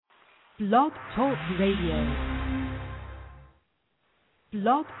Blog Talk Radio.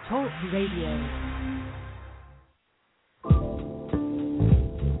 Blog Talk Radio.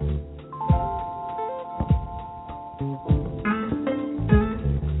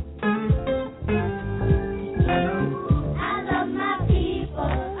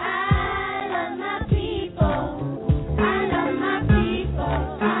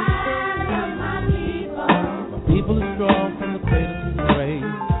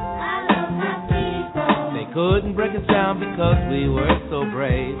 Couldn't break us down because we were so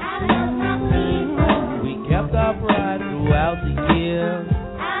brave. We kept our pride throughout the years.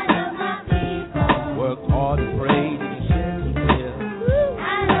 Worked hard and prayed to be shed to live.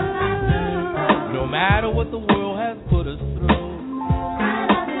 No matter what the world has put us through,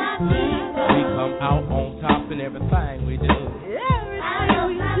 we come out on top in everything we do.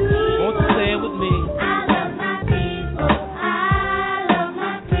 Won't you say it with me?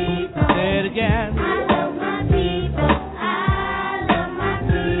 Say it again.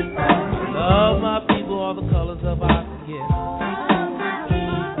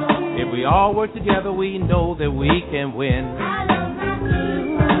 We all work together, we know that we can win.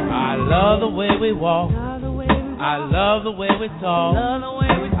 I love the way we walk. I love the way we talk. I love the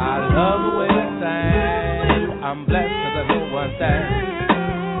way we sing. I'm blessed because I know one thing.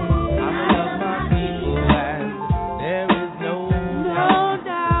 I love my people and there is no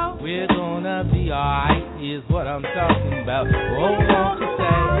doubt we're gonna be alright is what I'm talking about. Oh, won't you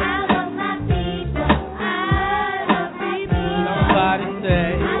say? Somebody say.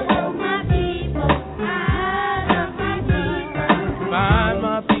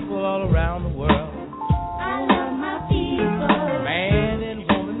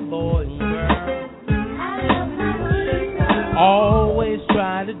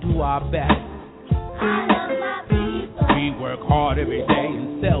 To do our best. We work hard every day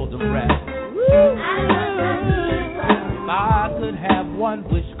and seldom rest. If I could have one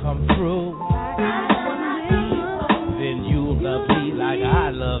wish come true, then you'll love me like I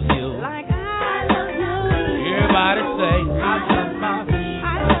love you. Everybody say, I love my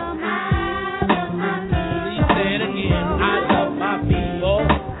people. Please say it again, I love my people.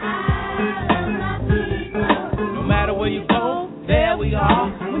 No matter where you go, there we are.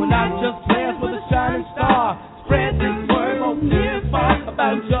 We're not just players with a shining star. Spread this word both near and far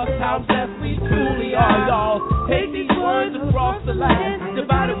about just how blessed we truly are, y'all. Take these words across the land.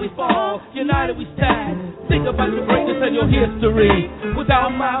 Divided we fall, united we stand. Think about your greatness and your history.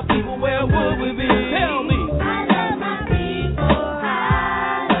 Without my people, where would we be? Tell me. I love my people.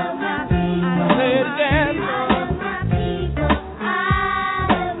 I love my people. Say it again. I love my people.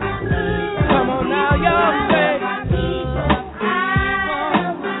 I love my people. Come on now, y'all. Say.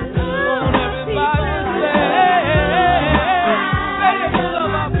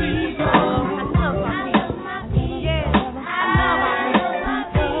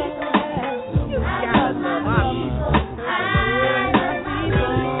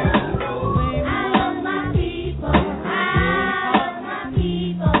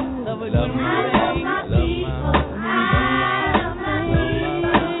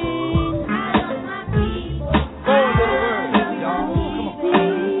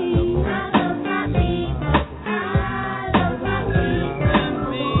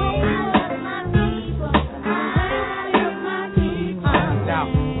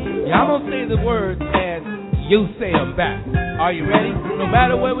 You say them back. Are you ready? No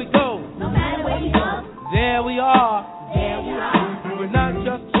matter where we go, there we are. We're not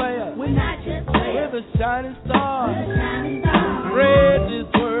just players. We're the shining stars. Spread this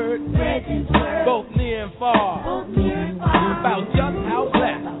word, both near and far. About just how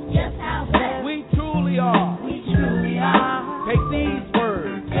blessed we truly are. Take these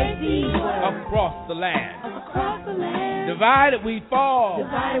words across the land. Divided we fall.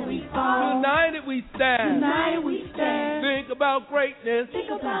 United we stand. Think about greatness.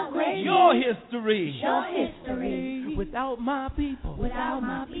 Your history. Without my people. Where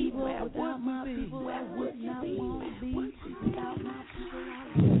would you be? Without my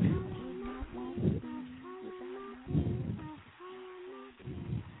people.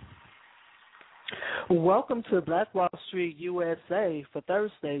 Welcome to Black Wall Street, USA for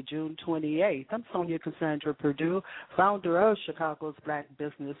Thursday, June 28th. I'm Sonia Cassandra Perdue, founder of Chicago's Black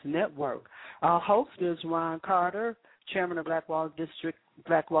Business Network. Our host is Ron Carter, chairman of Black Wall Street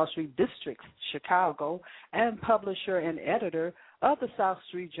District, Chicago, and publisher and editor of the South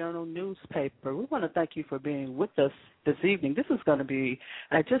Street Journal newspaper. We want to thank you for being with us this evening. This is going to be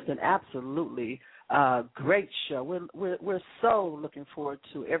just an absolutely great show. We're so looking forward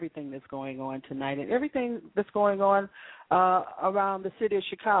to everything that's going on tonight and everything that's going on around the city of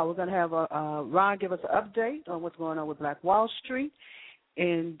Chicago. We're going to have Ron give us an update on what's going on with Black Wall Street,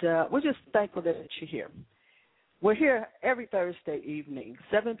 and we're just thankful that you're here. We're here every Thursday evening,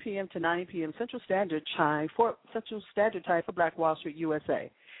 7 p.m. to 9 p.m. Central Standard Time for Black Wall Street,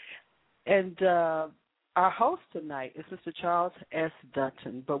 USA. And our host tonight is Mr. Charles S.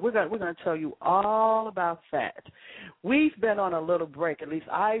 Dutton, but we're going to tell you all about that. We've been on a little break. At least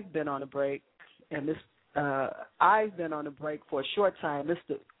I've been on a break, and I've been on a break for a short time.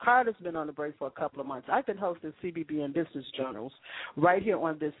 Mr. Carter's been on a break for a couple of months. I've been hosting CBBN Business Journals right here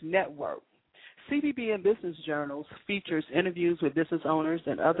on this network. CBBN Business Journals features interviews with business owners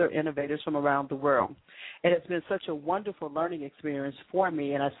and other innovators from around the world. And it's been such a wonderful learning experience for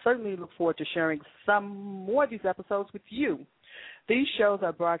me, and I certainly look forward to sharing some more of these episodes with you. These shows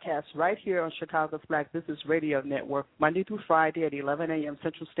are broadcast right here on Chicago's Black Business Radio Network, Monday through Friday at 11 a.m.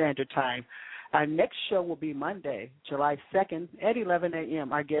 Central Standard Time. Our next show will be Monday, July 2nd at 11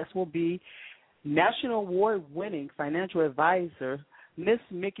 a.m. Our guest will be National Award-winning financial advisor, Miss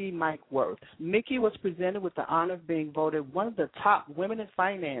Mickey Mikeworth. Mickey was presented with the honor of being voted one of the top women in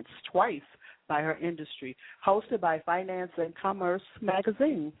finance twice by her industry, hosted by Finance and Commerce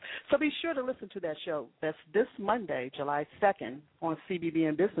magazine. So be sure to listen to that show. That's this Monday, July 2nd, on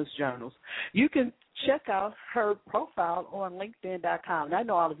CBBN Business Journals. You can check out her profile on LinkedIn.com. And I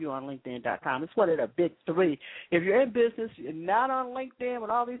know all of you on LinkedIn.com. It's one of the big three. If you're in business, you're not on LinkedIn with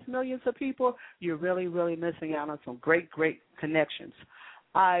all these millions of people, you're really, really missing out on some great, great connections.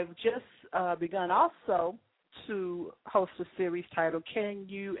 I've just begun also to host a series titled Can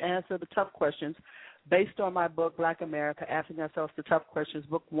You Answer the Tough Questions, based on my book, Black America, Asking Ourselves the Tough Questions,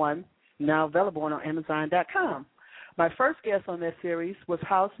 Book 1, now available on Amazon.com. My first guest on that series was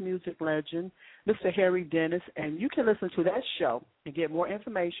house music legend, Mr. Harry Dennis, and you can listen to that show and get more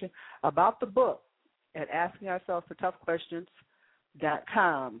information about the book at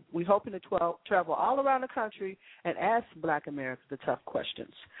AskingOurselves-the-Tough-Questions.com. We're hoping to travel all around the country and ask Black America the tough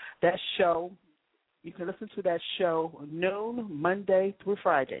questions. That show, you can listen to that show noon, Monday through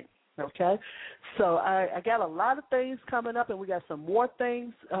Friday. Okay? So I got a lot of things coming up, and we got some more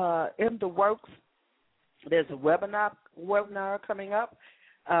things in the works. There's a webinar coming up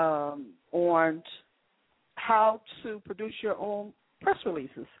on how to produce your own press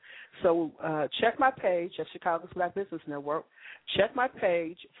releases. So check my page at Chicago's Black Business Network. Check my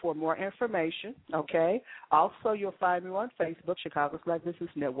page for more information, okay? Also, you'll find me on Facebook, Chicago's Black Business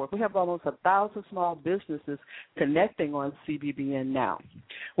Network. We have almost 1,000 small businesses connecting on CBBN now.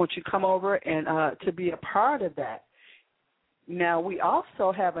 Won't you come over and to be a part of that? Now, we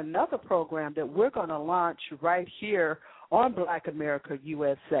also have another program that we're going to launch right here on Black America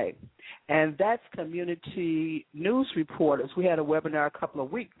USA, and that's community news reporters. We had a webinar a couple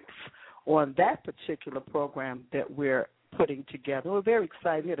of weeks on that particular program that we're putting together. We're very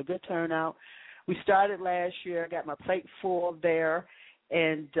excited. We had a good turnout. We started last year. I got my plate full there,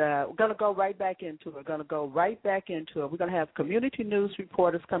 and we're going to go right back into it. We're going to have community news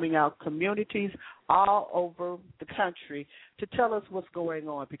reporters coming out, communities all over the country to tell us what's going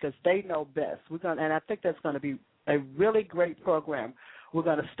on because they know best. And I think that's going to be a really great program. We're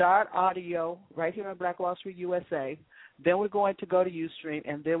going to start audio right here on Black Wall Street, USA. Then we're going to go to Ustream,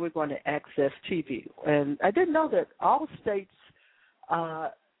 and then we're going to access TV. And I didn't know that all states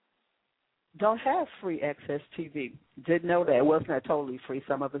don't have free access TV. Didn't know that. Well, it's not totally free.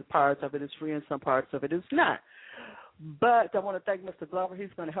 Some of it, parts of it is free, and some parts of it is not. But I want to thank Mr. Glover. He's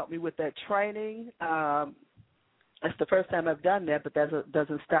going to help me with that training. It's the first time I've done that, but that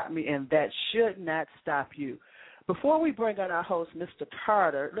doesn't stop me, and that should not stop you. Before we bring on our host, Mr.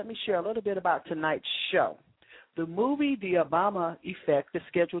 Carter, let me share a little bit about tonight's show. The movie The Obama Effect is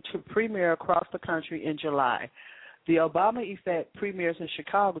scheduled to premiere across the country in July. The Obama Effect premieres in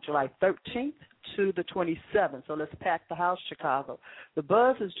Chicago July 13th to the 27th, so let's pack the house, Chicago. The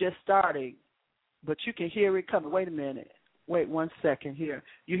buzz is just starting, but you can hear it coming. Wait a minute. Wait 1 second here.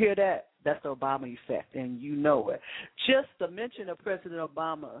 You hear that? That's the Obama Effect, and you know it. Just the mention of President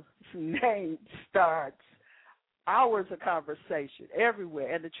Obama's name starts hours of conversation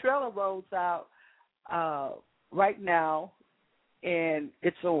everywhere, and the trailer rolls out right now, and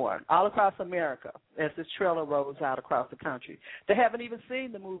it's on all across America as this trailer rolls out across the country. They haven't even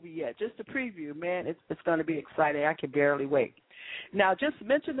seen the movie yet. Just a preview, man, it's going to be exciting. I can barely wait. Now, just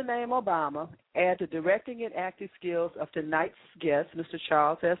mention the name Obama, add the directing and acting skills of tonight's guest, Mr.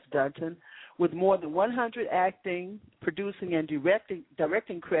 Charles S. Dutton, with more than 100 acting, producing, and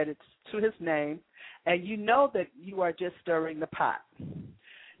directing credits to his name, and you know that you are just stirring the pot.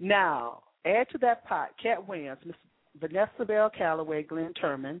 Now, add to that pot Cat Williams, Miss Vanessa Bell Calloway, Glenn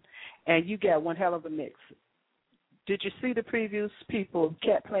Turman, and you got one hell of a mix. Did you see the previews, people?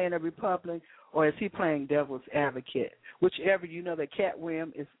 Cat playing a Republican, or is he playing devil's advocate? Whichever, you know that Cat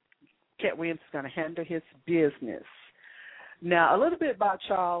Williams is going to handle his business. Now, a little bit about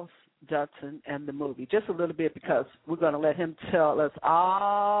Charles Dutton and the movie, just a little bit, because we're going to let him tell us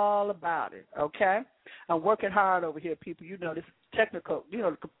all about it, okay? I'm working hard over here, people. You know, this technical,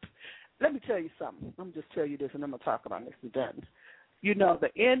 let me tell you something. Let me just tell you this, and I'm going to talk about Mr. Dutton. You know, the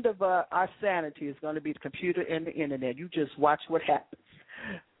end of our sanity is going to be the computer and the Internet. You just watch what happens.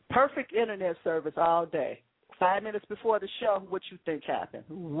 Perfect Internet service all day. 5 minutes before the show, what you think happened?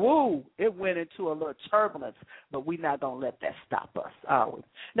 Woo! It went into a little turbulence, but we're not going to let that stop us, are we?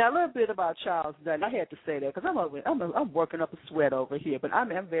 Now, a little bit about Charles Dutton. I had to say that because I'm working up a sweat over here, but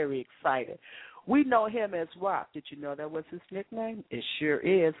I'm very excited. We know him as Rock. Did you know that was his nickname? It sure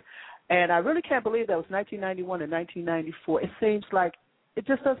is. And I really can't believe that was 1991 and 1994. It seems like it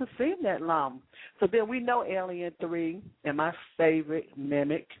just doesn't seem that long. So then we know Alien 3 and my favorite,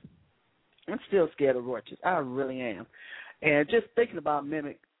 Mimic. I'm still scared of roaches. I really am. And just thinking about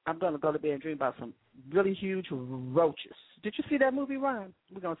Mimic, I'm going to go to bed and dream about some really huge roaches. Did you see that movie, Ryan?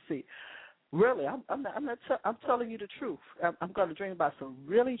 We're going to see. Really, I'm telling you the truth. I'm going to dream about some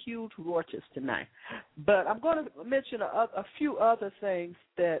really huge roaches tonight. But I'm going to mention a few other things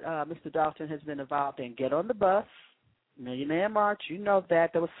that Mr. Dalton has been involved in. Get on the Bus, Millionaire March, you know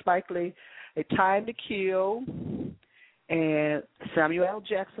that. There was Spike Lee, A Time to Kill, and Samuel L.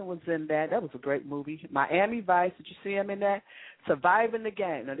 Jackson was in that. That was a great movie. Miami Vice, did you see him in that? Surviving the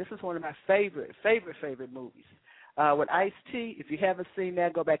Game. Now, this is one of my favorite movies. With Ice-T, if you haven't seen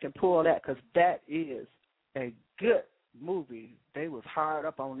that, go back and pull that, because that is a good movie. They was hard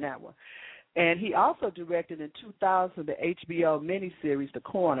up on that one. And he also directed in 2000 the HBO miniseries, The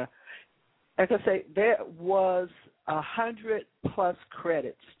Corner. Like I say, there was 100+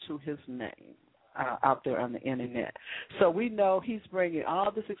 credits to his name out there on the Internet. So we know he's bringing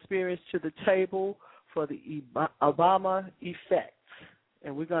all this experience to the table for the Obama effect.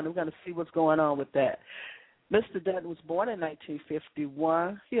 And we're going to see what's going on with that. Mr. Dutton was born in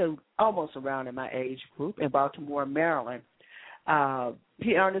 1951. He was almost around in my age group in Baltimore, Maryland.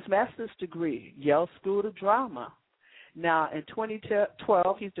 He earned his master's degree, Yale School of Drama. Now, in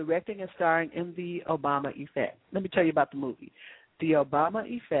 2012, he's directing and starring in The Obama Effect. Let me tell you about the movie. The Obama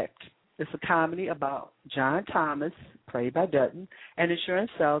Effect is a comedy about John Thomas, played by Dutton, an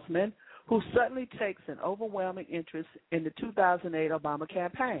insurance salesman who suddenly takes an overwhelming interest in the 2008 Obama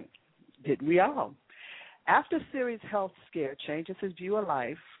campaign. Didn't we all? After a serious health scare changes his view of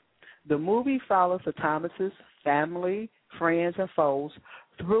life, the movie follows the Thomases' family, friends, and foes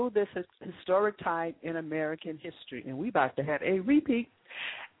through this historic time in American history. And we're about to have a repeat.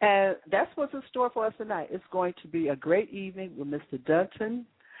 And that's what's in store for us tonight. It's going to be a great evening with Mr. Dutton,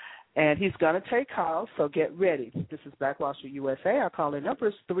 and he's going to take calls, so get ready. This is Black Wall Street USA. Our calling number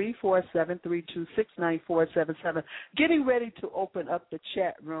is 347-326-9477. Getting ready to open up the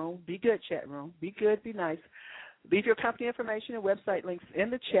chat room. Be good, chat room. Be good, be nice. Leave your company information and website links in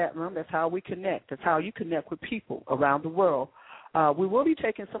the chat room. That's how we connect. That's how you connect with people around the world. We will be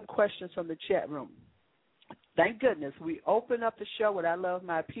taking some questions from the chat room. Thank goodness we opened up the show with I Love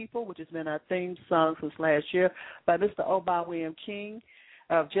My People, which has been our theme song since last year, by Mr. Obama William King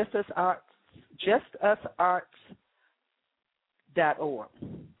of justusarts.org.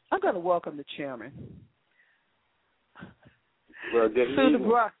 I'm going to welcome the chairman to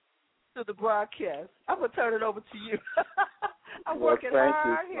the broadcast. I'm going to turn it over to you. I'm well, working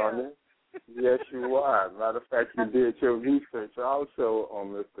hard here. Sonia. Yes, you are. Matter of fact, you did your research also on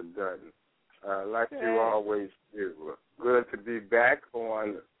Mr. Dutton, like you always do. Good to be back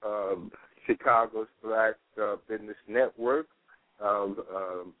on Chicago's Black Business Network,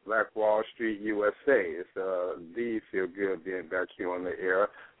 Black Wall Street USA. It's indeed feel good being back here on the air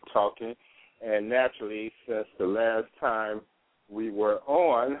talking. And naturally, since the last time we were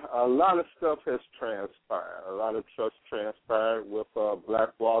on, a lot of stuff has transpired. A lot of trust transpired with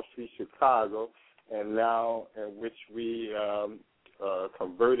Black Wall Street Chicago, and now in which we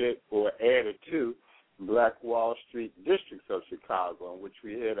converted or added to Black Wall Street Districts of Chicago, in which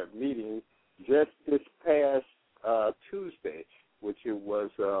we had a meeting just this past Tuesday, which it was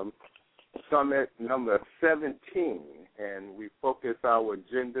summit number 17, and we focused our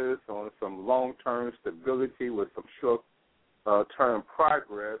agendas on some long-term stability with some short-term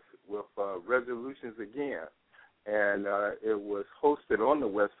progress with resolutions again. And it was hosted on the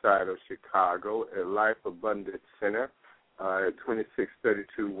west side of Chicago at Life Abundance Center at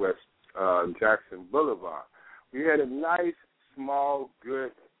 2632 West Jackson Boulevard. We had a nice, small,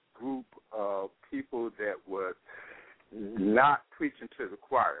 good group not preaching to the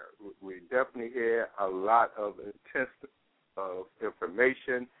choir. We definitely had a lot of intense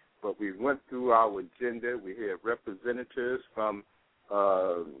information, but we went through our agenda. We had representatives from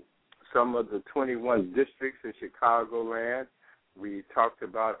some of the 21 districts in Chicagoland. We talked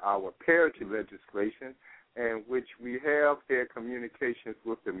about our parity legislation, in which we have had communications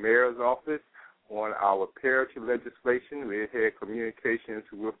with the mayor's office on our parity legislation. We had communications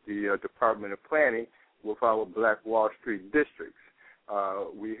with the Department of Planning with our Black Wall Street districts.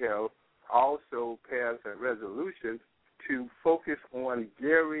 We have also passed a resolution to focus on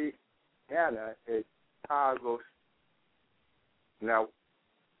Gary Anna at Chicago. Now,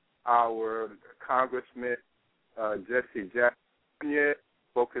 our Congressman Jesse Jackson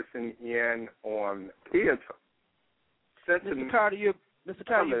focusing in on Pearson. Mr. Carter,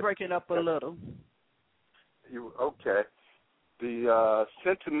 you're breaking up a little. Okay. The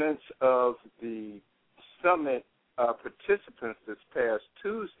sentiments of the summit participants this past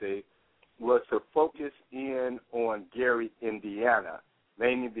Tuesday was to focus in on Gary, Indiana,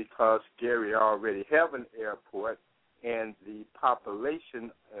 mainly because Gary already have an airport, and the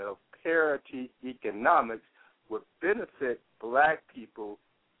population of parity economics would benefit black people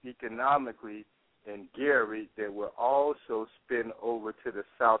economically in Gary that will also spin over to the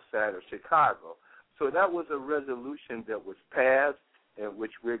south side of Chicago. So that was a resolution that was passed in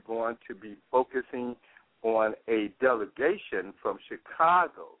which we're going to be focusing on a delegation from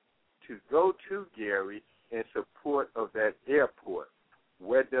Chicago to go to Gary in support of that airport.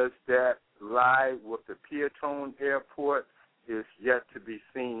 Where does that lie with the Peatone Airport is yet to be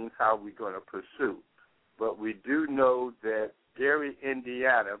seen how we're going to pursue. But we do know that Gary,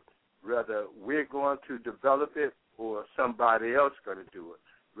 Indiana, whether we're going to develop it or somebody else going to do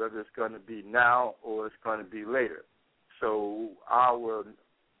it, whether it's going to be now or it's going to be later. So our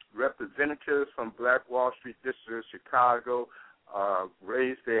representatives from Black Wall Street District of Chicago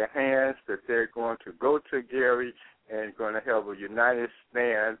raised their hands that they're going to go to Gary and going to have a united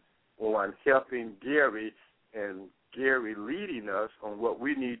stand on helping Gary and Gary leading us on what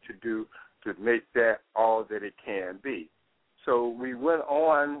we need to do to make that all that it can be. So we went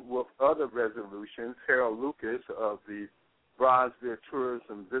on with other resolutions. Harold Lucas of the Bronzeville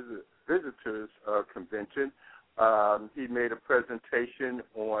Tourism Visitors Convention, he made a presentation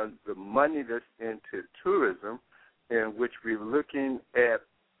on the money that's into tourism, in which we're looking at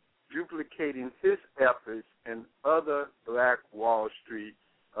duplicating his efforts in other Black Wall Street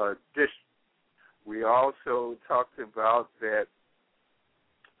districts. We also talked about that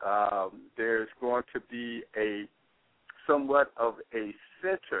there's going to be a somewhat of a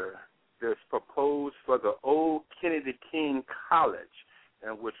center that's proposed for the old Kennedy King College,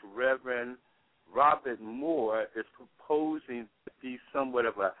 in which Reverend Robert Moore is proposing to be somewhat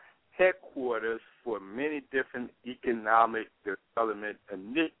of a headquarters for many different economic development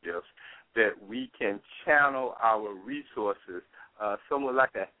initiatives that we can channel our resources, somewhat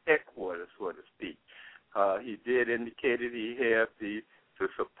like a headquarters, so to speak. He did indicate that he had the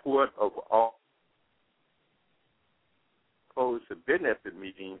support of all supposed to have been at the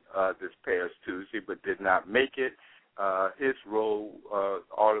meeting this past Tuesday, but did not make it. His role,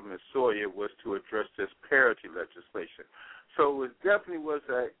 Alderman Sawyer, was to address this parity legislation. So it definitely was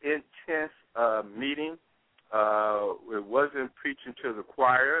an intense meeting. It wasn't preaching to the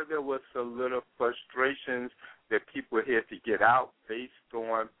choir. There was a little frustrations that people had to get out based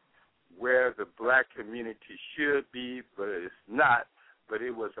on where the black community should be, but it's not. But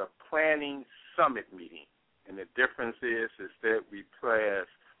it was a planning summit meeting. And the difference is that we pass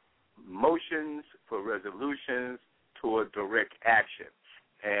motions for resolutions toward direct action.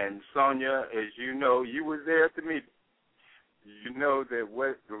 And, Sonia, as you know, you were there at the meeting. You know that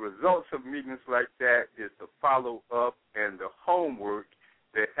what the results of meetings like that is the follow-up and the homework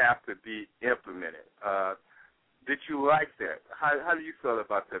that have to be implemented. Did you like that? How do you feel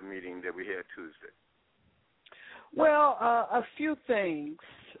about that meeting that we had Tuesday? Well, a few things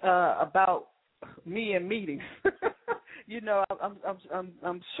about me and meetings. You know,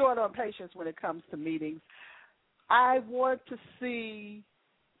 I'm short on patience when it comes to meetings. I want to see,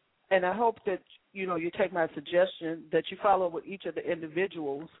 and I hope that, you know, you take my suggestion, that you follow with each of the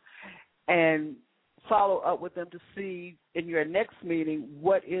individuals and follow up with them to see in your next meeting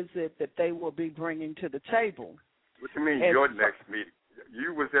what is it that they will be bringing to the table. What do you mean, your next meeting?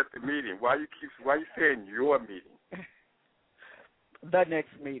 You was at the meeting. Why you saying your meeting? The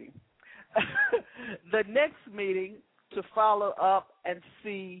next meeting. The next meeting to follow up and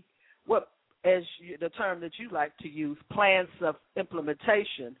see what, as the term that you like to use, plans of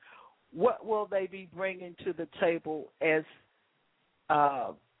implementation. What will they be bringing to the table as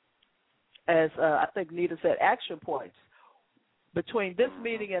I think Nita said, action points? between this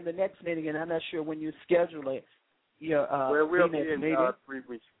meeting and the next meeting, and I'm not sure when you schedule it. Your we'll be in meeting. 3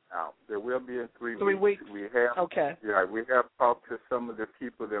 weeks now. There will be in 3 weeks. 3 weeks. We have okay. Yeah, we have talked to some of the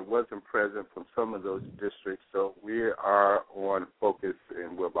people that wasn't present from some of those districts, so we are on focus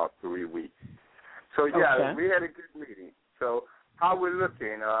in about 3 weeks. So yeah, we had a good meeting. So how we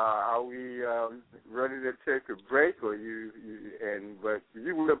looking? Are we ready to take a break, or but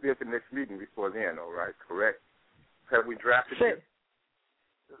you will be at the next meeting before then, all right? Correct? Have we drafted you?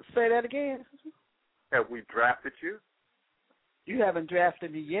 Say that again. Have we drafted you? You haven't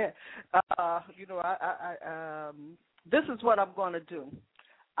drafted me yet. This is what I'm going to do.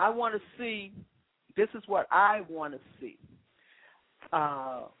 I want to see. This is what I want to see.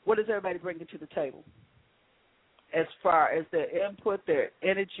 What is everybody bringing to the table? As far as their input, their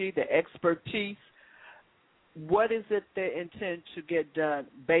energy, their expertise, what is it they intend to get done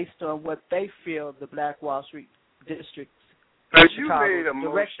based on what they feel the Black Wall Street districts? You made a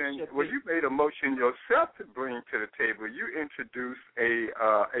motion. Well, you made a motion yourself to bring to the table. You introduced a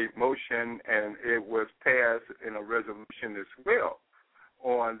motion, and it was passed in a resolution as well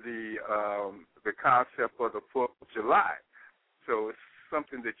on the concept of the 4th of July. So it's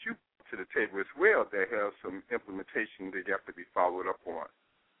something that you brought to the table as well that has some implementation that you have to be followed up on.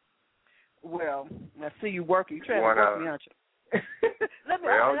 Well, I see you working. You're trying to work me, aren't you? You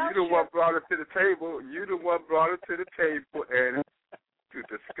the one brought it to the table. You the one brought it to the table and to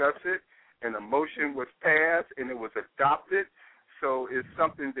discuss it, and a motion was passed and it was adopted. So it's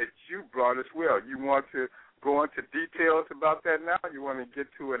something that you brought as well. You want to go into details about that now? Or you want to get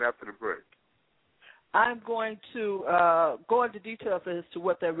to it after the break? I'm going to go into details as to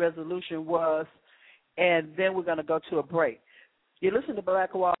what that resolution was, and then we're going to go to a break. You listen to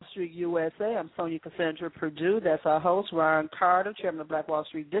Black Wall Street USA. I'm Sonia Cassandra Perdue. That's our host, Ron Carter, chairman of Black Wall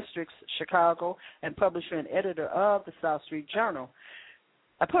Street Districts, Chicago, and publisher and editor of the South Street Journal.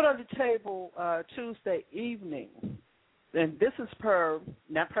 I put on the table Tuesday evening, and this is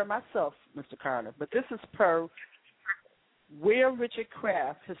not per myself, Mr. Carter, but this is per Will Richard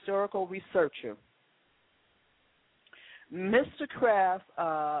Kraft, historical researcher. Mr. Kraft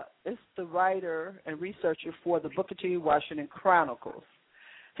is the writer and researcher for the Booker T. Washington Chronicles.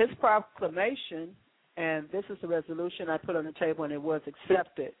 His proclamation, and this is the resolution I put on the table and it was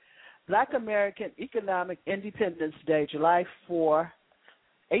accepted, Black American Economic Independence Day, July 4,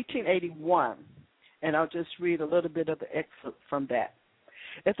 1881. And I'll just read a little bit of the excerpt from that.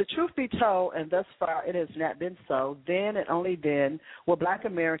 If the truth be told, and thus far it has not been so, then and only then will Black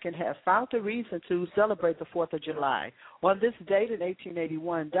Americans have found a reason to celebrate the 4th of July. On this date in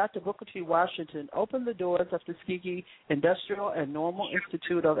 1881, Dr. Booker T. Washington opened the doors of Tuskegee Industrial and Normal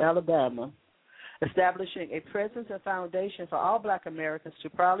Institute of Alabama, establishing a presence and foundation for all Black Americans to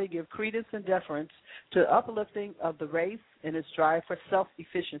proudly give credence and deference to the uplifting of the race in its drive for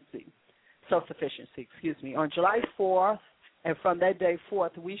self-sufficiency. On July 4th, and from that day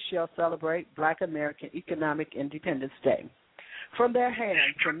forth, we shall celebrate Black American Economic Independence Day. From their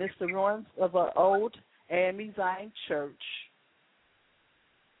hands, amidst the ruins of an old AME Zion church,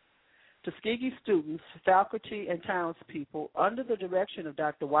 Tuskegee students, faculty, and townspeople, under the direction of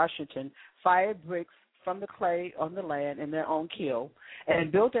Dr. Washington, fired bricks from the clay on the land in their own kiln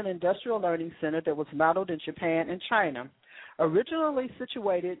and built an industrial learning center that was modeled in Japan and China. Originally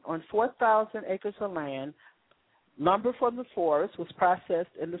situated on 4,000 acres of land, lumber from the forest was processed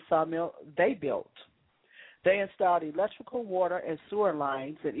in the sawmill they built. They installed electrical, water, and sewer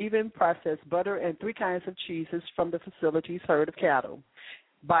lines and even processed butter and 3 kinds of cheeses from the facility's herd of cattle.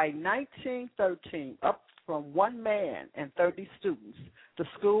 By 1913, up from 1 man and 30 students, the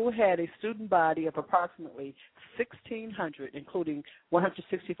school had a student body of approximately 1,600, including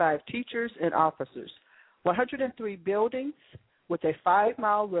 165 teachers and officers, 103 buildings, with a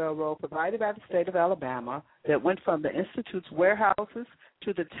 5-mile railroad provided by the state of Alabama that went from the Institute's warehouses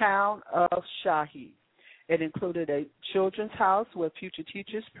to the town of Shahi. It included a children's house where future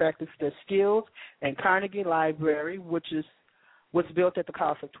teachers practiced their skills, and Carnegie Library, which was built at the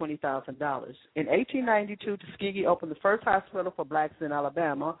cost of $20,000. In 1892, Tuskegee opened the first hospital for blacks in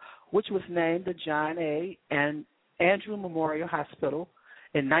Alabama, which was named the John A. and Andrew Memorial Hospital.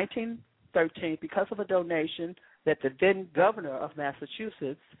 In 1913, because of a donation that the then governor of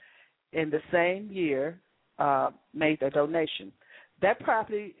Massachusetts in the same year made a donation. That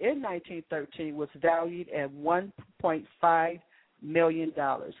property in 1913 was valued at $1.5 million.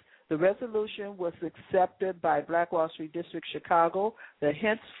 The resolution was accepted by Black Wall Street District, Chicago, that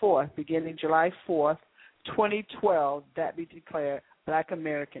henceforth, beginning July 4th, 2012, that be declared Black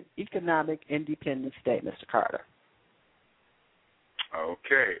American Economic Independence Day, Mr. Carter.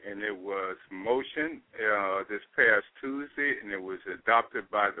 Okay, and it was motion this past Tuesday, and it was adopted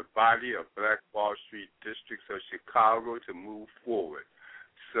by the body of Black Wall Street Districts of Chicago to move forward.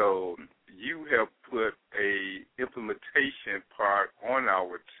 So you have put a implementation part on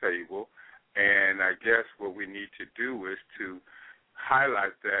our table, and I guess what we need to do is to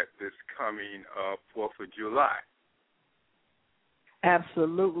highlight that this coming 4th of July.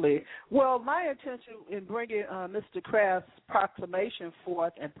 Absolutely. Well, my intention in bringing Mr. Kraft's proclamation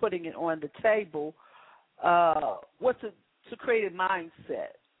forth and putting it on the table was to create a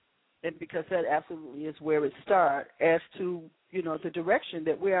mindset, and because that absolutely is where it starts, as to, you know, the direction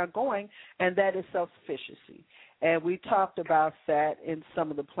that we are going, and that is self-sufficiency. And we talked about that in some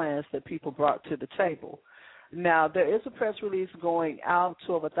of the plans that people brought to the table. Now, there is a press release going out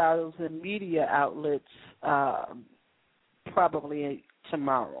to over 1,000 media outlets probably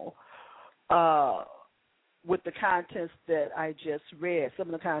tomorrow, with the contents that I just read, some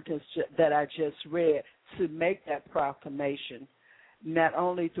of the contents that I just read, to make that proclamation, not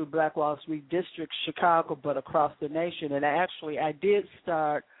only through Black Wall Street District, Chicago, but across the nation. And I did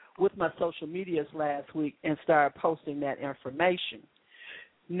start with my social medias last week and started posting that information.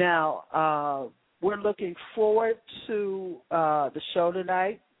 Now, we're looking forward to the show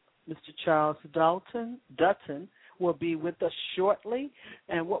tonight. Mr. Charles Dutton will be with us shortly.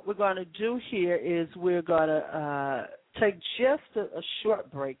 And what we're going to do here is we're going to take just a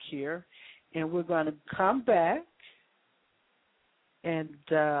short break here, and we're going to come back and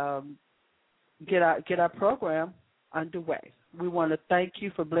get our program underway. We want to thank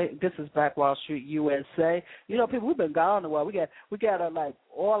you for this is Black Wall Street USA. You know, people, we've been gone a while. We got to like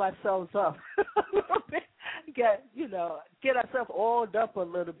oil ourselves up. Get ourselves oiled up a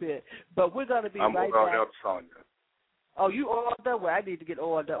little bit. But we're going to be right back. I'm oiled up, Sonia. Oh, you oiled up? Well, I need to get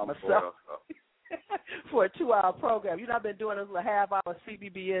oiled up myself. For a 2-hour program. You know, I've been doing this little half-hour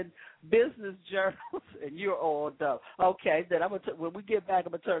CBBN business journals, and you're oiled up. Okay, then when we get back,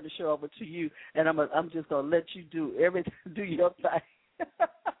 I'm gonna turn the show over to you, and I'm just gonna let you do everything, do your thing.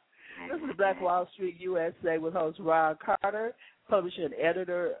 This is Black Wall Street USA with host Ron Carter, publisher and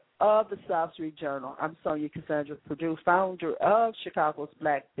editor of the South Street Journal. I'm Sonia Cassandra Perdue, founder of Chicago's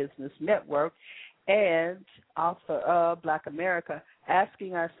Black Business Network and author of Black America,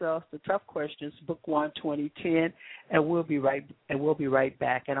 Asking Ourselves the Tough Questions, Book 1, 2010, and we'll be right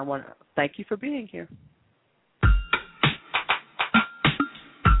back. And I want to thank you for being here.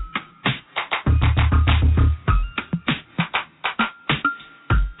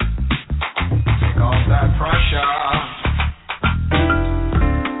 Take off that pressure.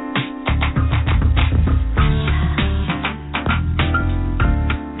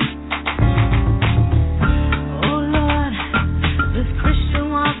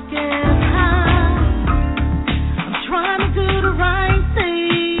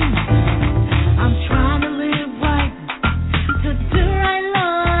 I'm trying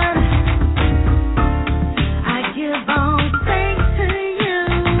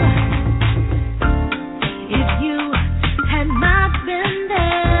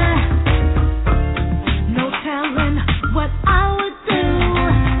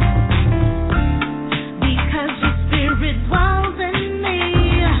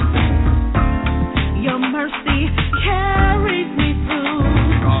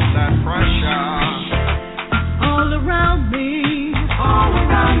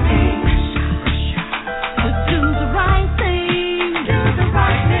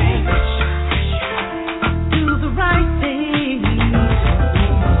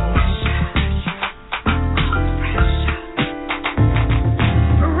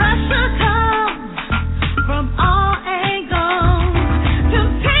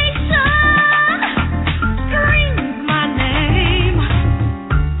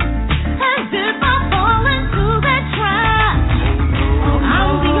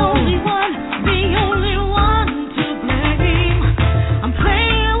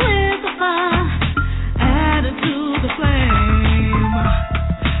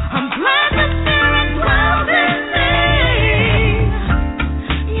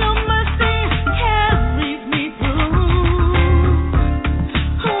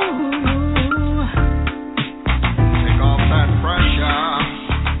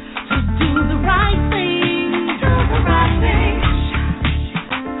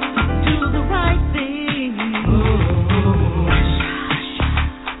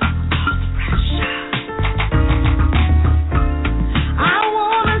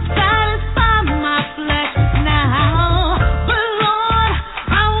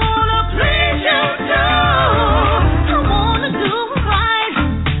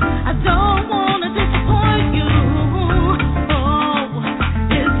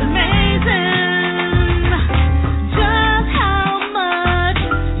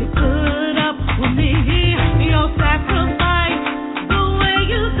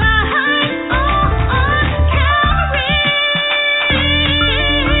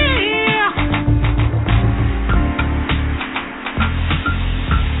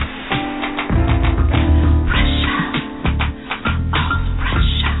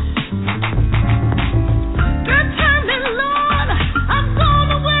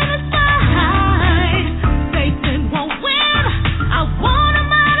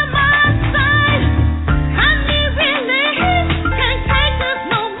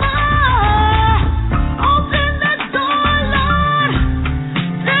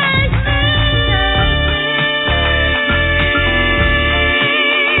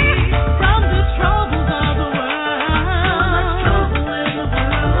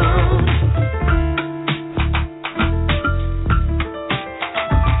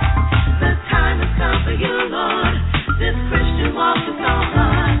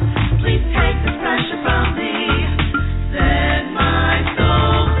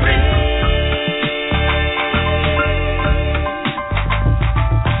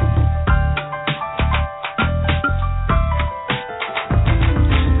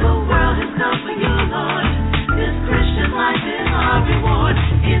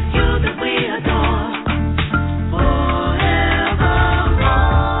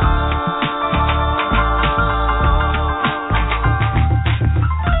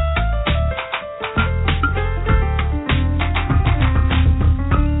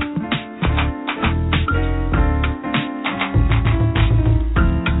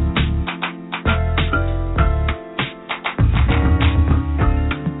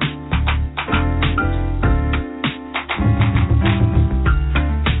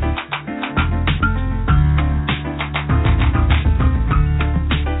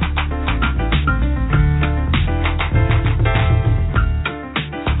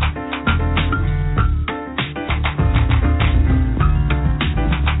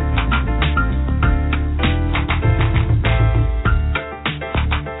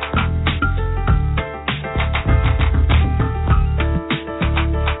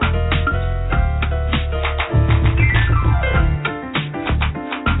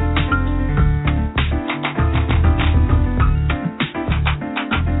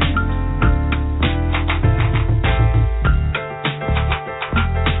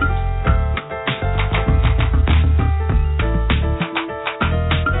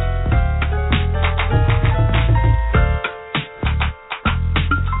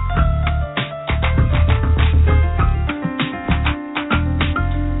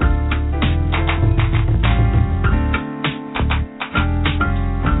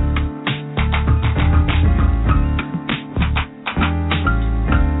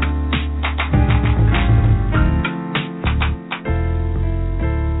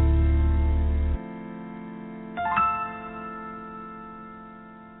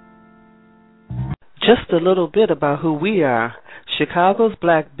Just a little bit about who we are. Chicago's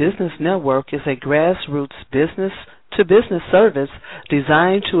Black Business Network is a grassroots business-to-business service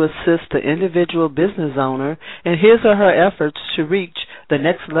designed to assist the individual business owner in his or her efforts to reach the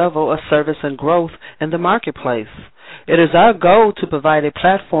next level of service and growth in the marketplace. It is our goal to provide a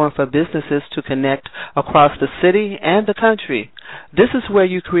platform for businesses to connect across the city and the country. This is where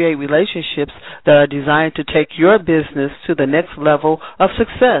you create relationships that are designed to take your business to the next level of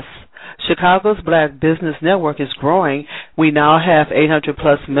success. Chicago's Black Business Network is growing. We now have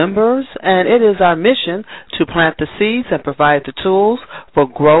 800-plus members, and it is our mission to plant the seeds and provide the tools for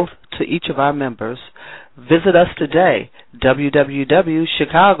growth to each of our members. Visit us today,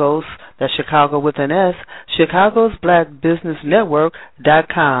 www.chicagos, that's Chicago with an S,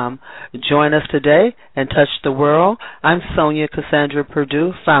 chicagosblackbusinessnetwork.com. Join us today and touch the world. I'm Sonia Cassandra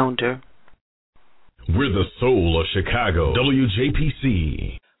Perdue, founder. We're the soul of Chicago,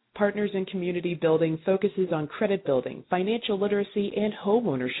 WJPC. Partners in Community Building focuses on credit building, financial literacy, and home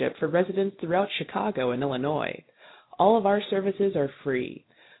ownership for residents throughout Chicago and Illinois. All of our services are free.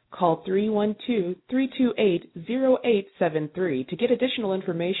 Call 312-328-0873 to get additional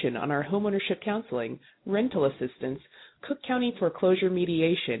information on our homeownership counseling, rental assistance, Cook County foreclosure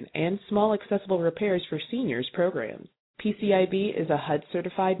mediation, and small accessible repairs for seniors programs. PCIB is a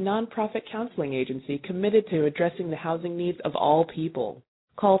HUD-certified nonprofit counseling agency committed to addressing the housing needs of all people.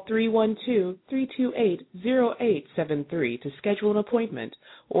 Call 312-328-0873 to schedule an appointment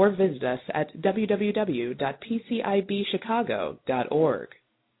or visit us at www.pcibchicago.org.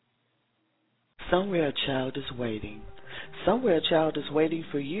 Somewhere a child is waiting. Somewhere a child is waiting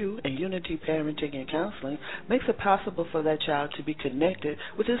for you, and Unity Parenting and Counseling makes it possible for that child to be connected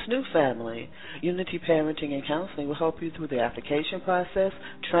with his new family. Unity Parenting and Counseling will help you through the application process,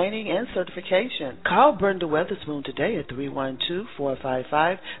 training, and certification. Call Brenda Weatherspoon today at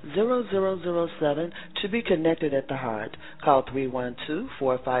 312-455-0007 to be connected at the heart. Call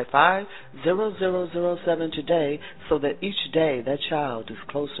 312-455-0007 today so that each day that child is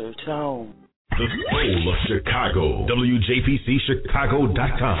closer to home. The soul of Chicago,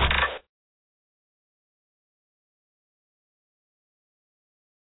 WJPCChicago.com.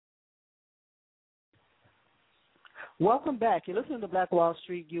 Welcome back. You're listening to Black Wall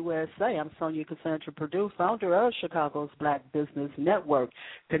Street USA. I'm Sonia Cassandra Perdue, founder of Chicago's Black Business Network,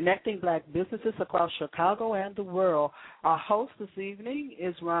 connecting black businesses across Chicago and the world. Our host this evening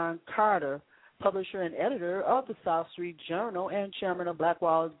is Ron Carter, publisher and editor of the South Street Journal and chairman of Black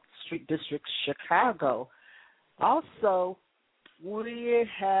Wall Street District, Chicago. Also, we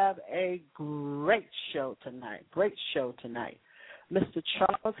have a great show tonight. Mr.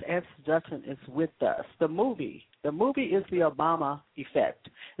 Charles S. Dutton is with us. The movie is The Obama Effect.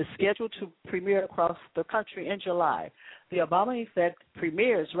 It's scheduled to premiere across the country in July. The Obama Effect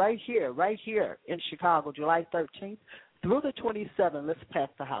premieres right here in Chicago, July 13th through the 27th. Let's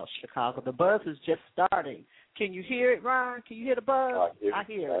pack the house, Chicago. The buzz is just starting. Can you hear it, Ron? Can you hear the buzz? I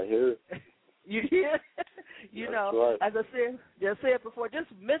hear it. You hear it? Right. As I said before,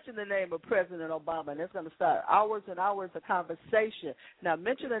 just mention the name of President Obama, and it's going to start hours and hours of conversation. Now,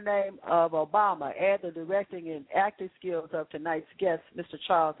 mention the name of Obama, add the directing and acting skills of tonight's guest, Mr.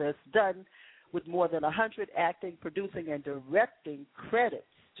 Charles S. Dutton, with more than 100 acting, producing, and directing credits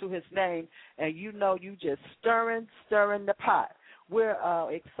to his name, and you just stirring the pot. We're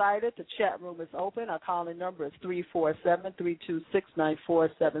excited. The chat room is open. Our calling number is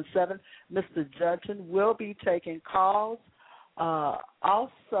 347-326-9477. Mr. Dutton will be taking calls.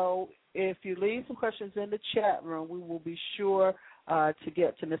 Also, if you leave some questions in the chat room, we will be sure to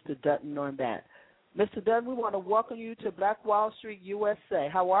get to Mr. Dutton on that. Mr. Dutton, we want to welcome you to Black Wall Street, USA.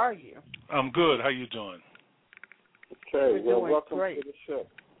 How are you? I'm good. How you doing? Okay, welcome great. to the show.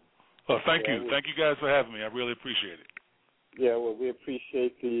 Well, thank you. Thank you guys for having me. I really appreciate it. Yeah, well, we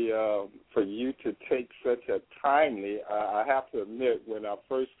appreciate for you to take such a timely. I have to admit, when I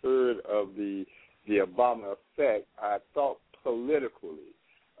first heard of the Obama Effect, I thought politically.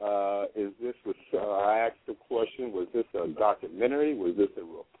 I asked the question: was this a documentary? Was this a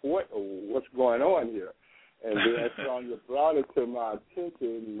report? Or what's going on here? And then Sonia brought it to my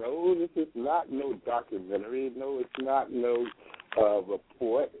attention. No, this is not no documentary. No, it's not no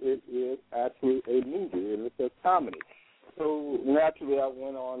report. It is actually a movie, and it's a comedy. So naturally, I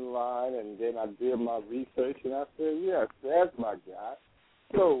went online, and then I did my research, and I said, yes, that's my guy.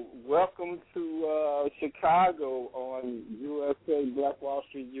 So welcome to Chicago on USA, Black Wall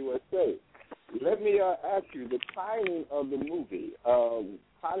Street, USA. Let me ask you, the timing of the movie, how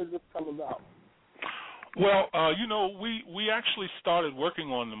did this come about? Well, we actually started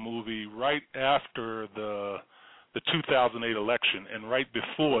working on the movie right after the 2008 election and right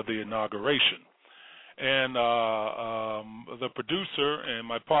before the inauguration. And the producer and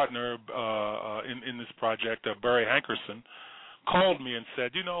my partner in this project, Barry Hankerson, called me and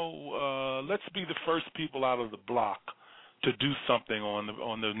said, let's be the first people out of the block to do something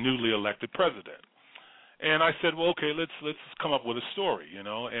on the newly elected president. And I said, well, okay, let's come up with a story, and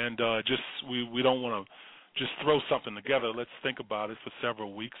we don't want to just throw something together. Let's think about it for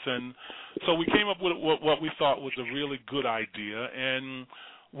several weeks. And so we came up with what we thought was a really good idea, and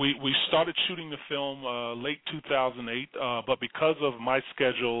we started shooting the film late 2008, but because of my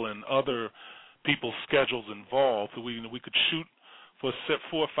schedule and other people's schedules involved, we could shoot for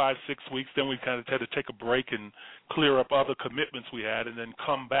 4, 5, 6 weeks. Then we kind of had to take a break and clear up other commitments we had and then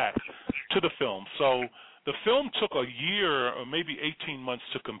come back to the film. So the film took a year or maybe 18 months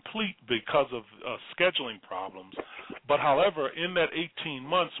to complete because of scheduling problems. But, however, in that 18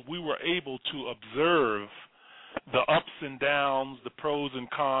 months, we were able to observe the ups and downs, the pros and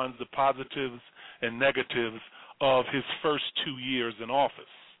cons, the positives and negatives of his first 2 years in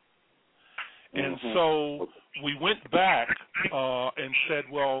office. And so we went back and said,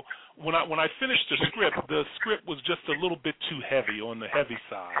 well, when I finished the script was just a little bit too heavy, on the heavy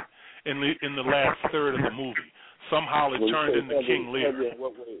side, in the last third of the movie. Somehow it turned into heavy, King Lear. Heavy,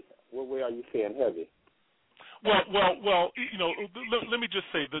 what way are you saying heavy? Well, let me just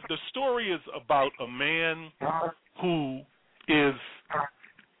say that the story is about a man who is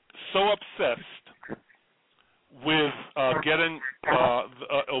so obsessed with getting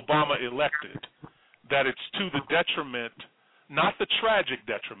Obama elected that it's to the detriment, not the tragic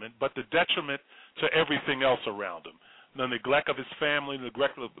detriment, but the detriment to everything else around him. The neglect of his family, the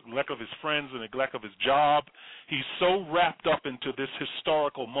neglect of his friends, the neglect of his job. He's so wrapped up into this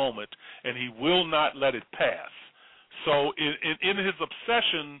historical moment, and he will not let it pass. So in his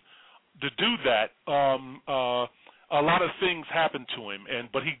obsession to do that, a lot of things happen to him,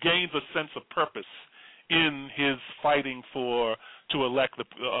 but he gains a sense of purpose in his fighting to elect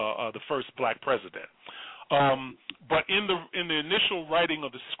the first black president. But in the initial writing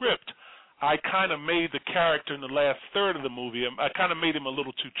of the script, I kind of made the character in the last third of the movie, I kind of made him a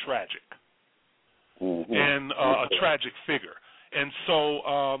little too tragic and a tragic figure. And so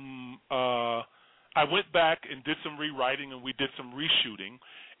I went back and did some rewriting, and we did some reshooting.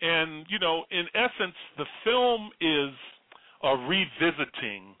 And, in essence, the film is a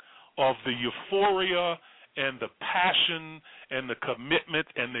revisiting of the euphoria and the passion and the commitment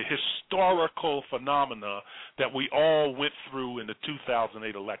and the historical phenomena that we all went through in the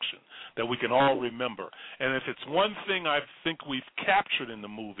 2008 election, that we can all remember. And if it's one thing I think we've captured in the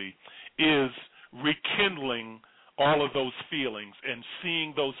movie is rekindling all of those feelings and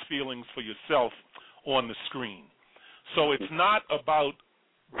seeing those feelings for yourself on the screen. So it's not about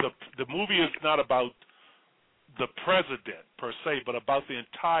the movie is not about the president per se, but about the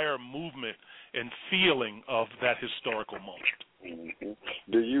entire movement and feeling of that historical moment.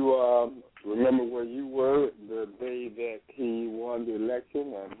 Do you remember where you were the day that he won the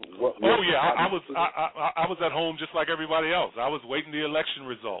election? And I was at home just like everybody else. I was waiting the election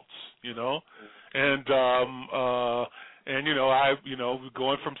results, and I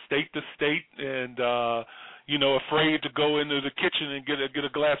going from state to state and afraid to go into the kitchen and get a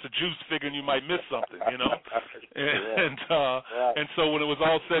glass of juice, figuring you might miss something, and so when it was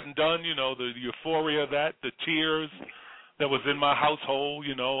all said and done, the euphoria of that, the tears that was in my household,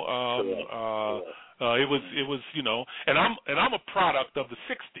 it was and I'm a product of the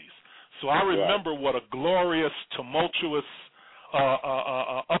 60s, so I remember what a glorious, tumultuous,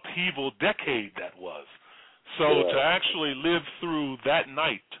 upheaval decade that was. So to actually live through that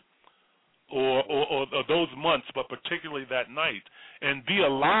night, or those months, but particularly that night, and be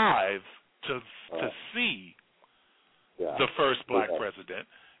alive to see the first black president.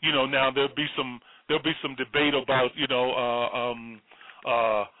 Now there'll be some debate about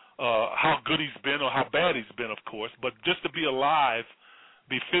how good he's been or how bad he's been, of course. But just to be alive,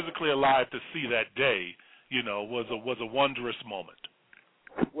 be physically alive to see that day, was a wondrous moment.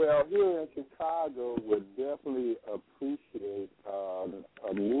 Well, here in Chicago, would definitely appreciate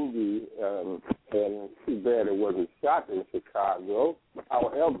a movie, and too bad it wasn't shot in Chicago.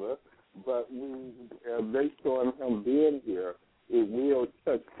 However, but we, based on him being here, it will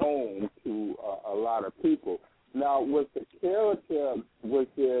touch home to a lot of people. Now, with the character, was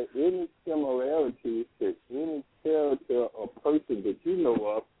there any similarities to any character or person that you know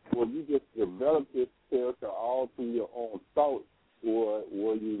of, or you just developed this character all through your own thoughts? Or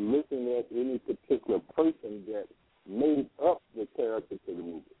were you looking at any particular person that made up the character to the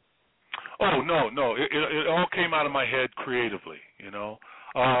movie? Oh no! It all came out of my head creatively.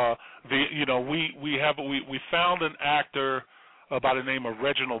 We found an actor by the name of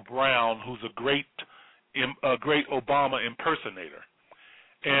Reginald Brown, who's a great a great Obama impersonator.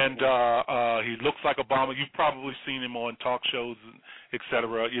 And he looks like Obama. You've probably seen him on talk shows, et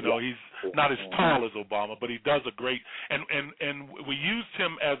cetera. You know, he's not as tall as Obama, but he does a great. And we used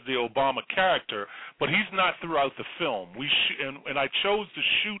him as the Obama character, but he's not throughout the film. And I chose to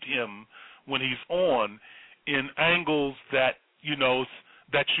shoot him when he's on in angles that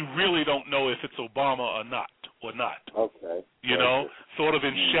that you really don't know if it's Obama or not. Okay. You know, sort of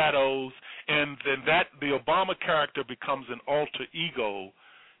in shadows, and then the Obama character becomes an alter ego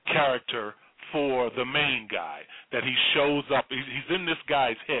character for the main guy, that he shows up. He's in this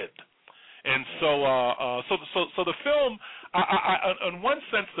guy's head, and so the film, in one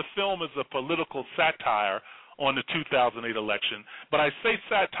sense, the film is a political satire on the 2008 election, but I say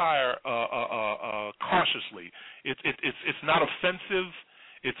satire cautiously. It's not offensive.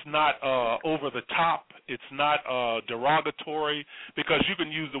 It's not over the top. It's not derogatory, because you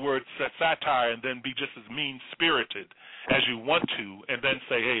can use the word satire and then be just as mean-spirited as you want to, and then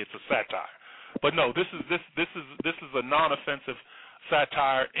say, "Hey, it's a satire." But no, this is a non-offensive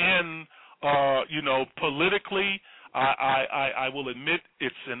satire, and politically, I will admit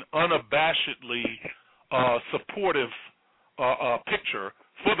it's an unabashedly supportive picture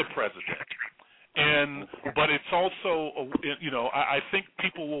for the president. But it's also, I think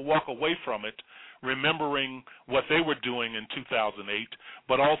people will walk away from it remembering what they were doing in 2008,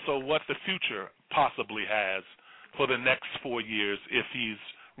 but also what the future possibly has for the next 4 years if he's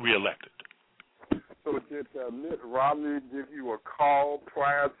reelected. So did Mitt Romney give you a call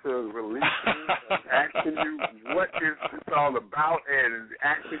prior to releasing, asking you what is this all about, and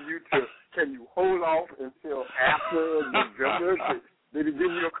asking you can you hold off until after November? Did he give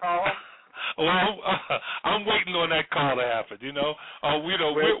you a call? Well, I'm waiting on that call to happen. We're just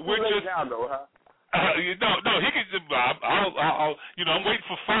now, though, huh? No, he can just. I'm waiting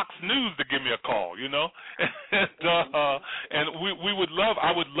for Fox News to give me a call. And we would love.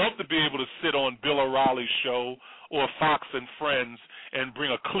 I would love to be able to sit on Bill O'Reilly's show or Fox and Friends and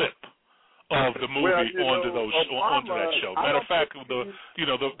bring a clip of the movie onto that show. Matter of fact, the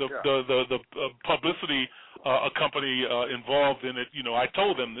publicity company involved in it, I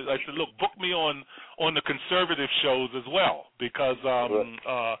told them, I said, look, book me on the conservative shows as well, because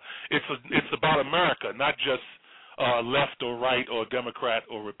it's about America, not just left or right or Democrat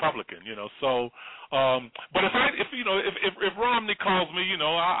or Republican, So, but if Romney calls me,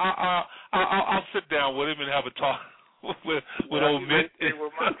 I'll sit down with him and have a talk. With old Mitt.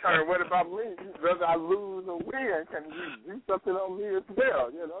 Well, my turn. What about me? Whether I lose or win, can you do something on me as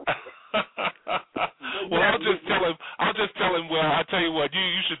well? Well, I'll just tell him. Well, I tell you what,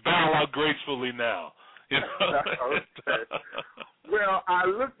 you should bow out gracefully now. Okay. Well, I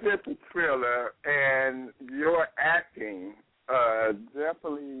looked at the trailer, and your acting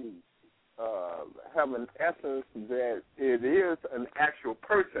definitely have an essence that it is an actual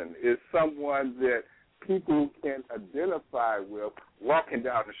person. It's someone that people can identify with walking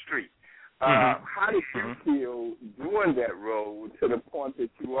down the street. How did you feel doing that role to the point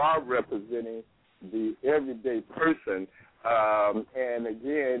that you are representing the everyday person? And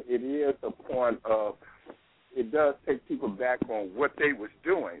again, it is a point of, it does take people back on what they was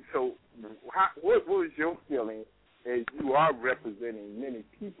doing. So what was your feeling as you are representing many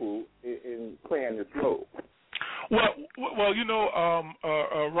people in playing this role? Well, Ron,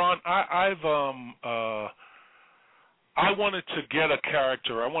 I wanted to get a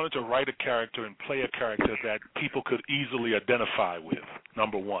character. I wanted to write a character and play a character that people could easily identify with,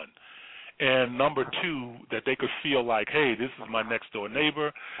 number one. And number two, that they could feel like, hey, this is my next door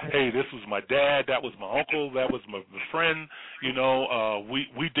neighbor. Hey, this was my dad. That was my uncle. That was my friend.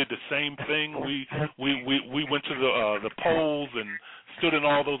 We did the same thing. We went to the polls and stood in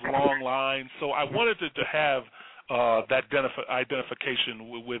all those long lines. So I wanted to have that identification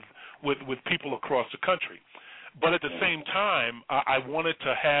with people across the country. But at the same time, I wanted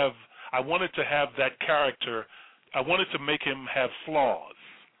to have that character. I wanted to make him have flaws.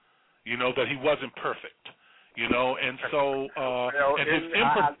 That he wasn't perfect. And so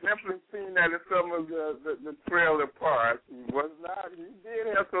I've definitely seen that in some of the trailer parts. He did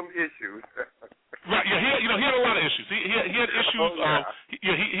have some issues. Right. Yeah. He had a lot of issues. He had issues.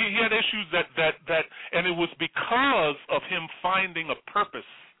 He had issues that, and it was because of him finding a purpose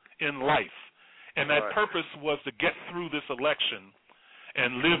in life, and that purpose was to get through this election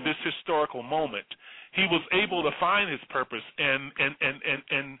and live this historical moment. He was able to find his purpose and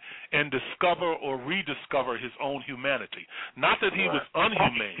discover or rediscover his own humanity. Not that he was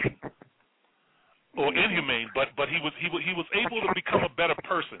unhumane or inhumane, but he was able to become a better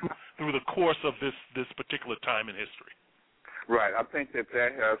person through the course of this particular time in history. Right. I think that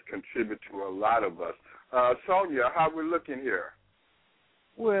has contributed to a lot of us Sonia, how we looking here?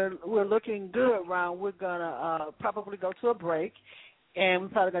 We're looking good, Ron. We're gonna probably go to a break, and we're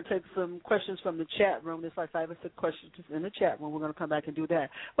probably gonna take some questions from the chat room. There's like 5 or 6 questions in the chat room. We're gonna come back and do that.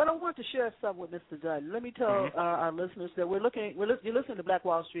 But I want to share something with Mr. Dutton. Let me tell our listeners that you're listening to Black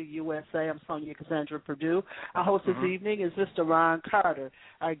Wall Street USA. I'm Sonia Cassandra Perdue. Our host this evening is Mr. Ron Carter.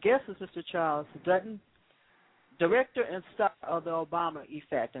 Our guest is Mr. Charles Dutton, director and star of the Obama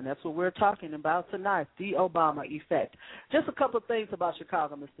Effect, and that's what we're talking about tonight, the Obama Effect. Just a couple of things about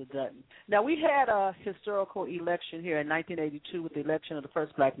Chicago, Mr. Dutton. Now, we had a historical election here in 1982 with the election of the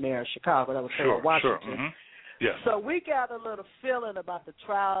first black mayor of Chicago. That was Harold Washington. Sure. Yes. So we got a little feeling about the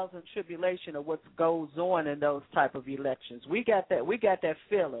trials and tribulation of what goes on in those type of elections. We got that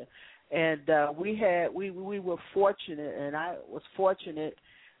feeling, and we were fortunate, and I was fortunate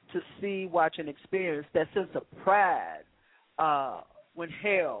to see, watch, and experience that sense of pride when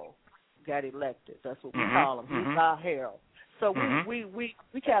Harold got elected. That's what we call him. He's our Harold. So we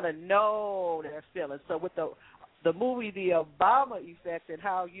kind of know that feeling. So with the movie, The Obama Effect, and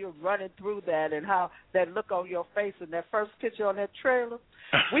how you're running through that, and how that look on your face and that first picture on that trailer,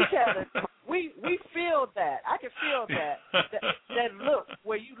 we kind of we feel that. I can feel that look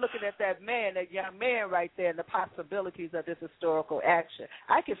where you looking at that man, that young man right there, and the possibilities of this historical action.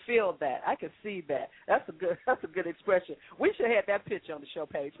 I can feel that. I can see that. That's a good expression. We should have that picture on the show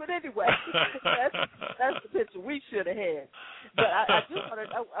page. But anyway, that's the picture we should have had. But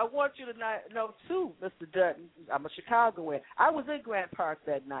I want you to know too, Mr. Dutton. I'm a Chicagoan. I was in Grant Park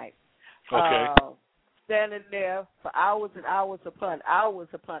that night. Okay. Standing there for hours and hours upon hours,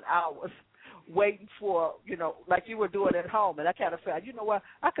 waiting for, like you were doing at home. And I kind of felt, you know what,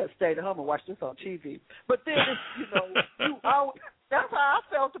 I could have stayed at home and watched this on TV. But then, that's how I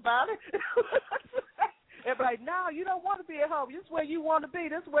felt about it. And like, no, you don't want to be at home. This is where you want to be.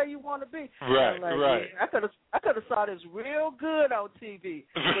 This is where you want to be. Right, like, right. I could have saw this real good on TV.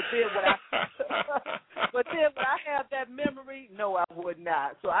 But then when I have that memory, no, I would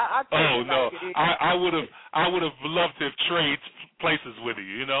not. So I would have loved to have traded places with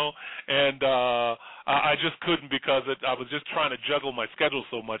you, and I just couldn't because I was just trying to juggle my schedule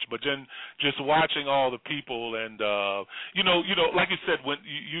so much. But then just watching all the people and like you said, when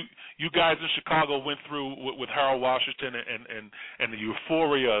you guys in Chicago went through with Harold Washington and the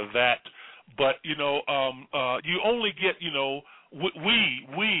euphoria of that, but you only get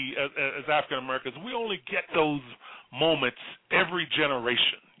we as African Americans, we only get those moments every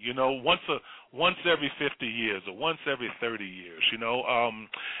generation. Once every 50 years or once every 30 years,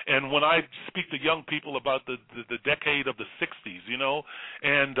 and when I speak to young people about the decade of the 60s,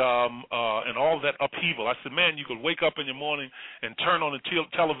 and all that upheaval, I said, man, you could wake up in the morning and turn on the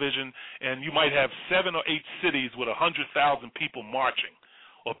television and you might have 7 or 8 cities with 100,000 people marching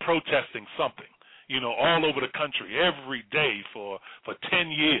or protesting something. All over the country every day for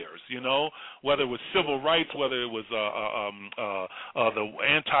 10 years, whether it was civil rights, whether it was the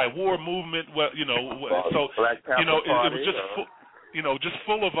anti-war movement, so Black Panther it was just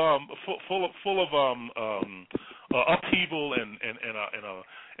full of upheaval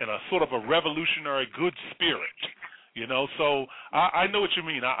and a sort of a revolutionary good spirit, So I know what you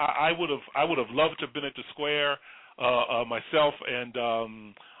mean. I would have loved to have been at the square myself, and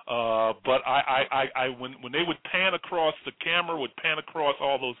but I when they would pan across, the camera would pan across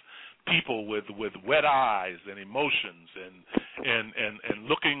all those people with wet eyes and emotions and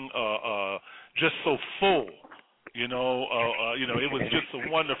looking just so full, it was just a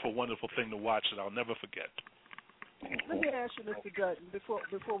wonderful thing to watch that I'll never forget. Let me ask you, Mr. Dutton,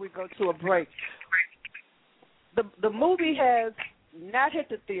 before we go to a break. The movie has not hit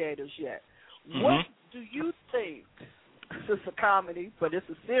the theaters yet. What do you think? It's a comedy, but it's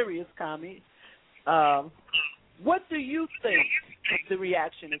a serious comedy. What do you think the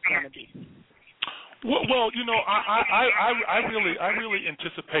reaction is going to be? Well, I really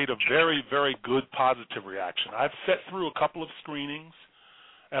anticipate a very, very good positive reaction. I've sat through a couple of screenings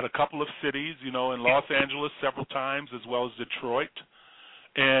at a couple of cities, in Los Angeles several times, as well as Detroit.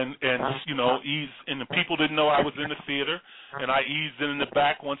 And the people didn't know I was in the theater, and I eased in the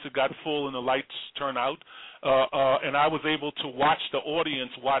back once it got full and the lights turned out, and I was able to watch the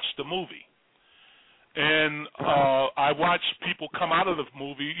audience watch the movie. And I watched people come out of the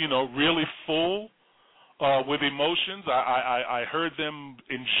movie, really full with emotions. I heard them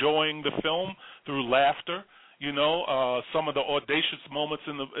enjoying the film through laughter. Some of the audacious moments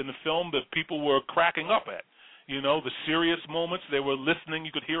in the film that people were cracking up at. The serious moments, they were listening.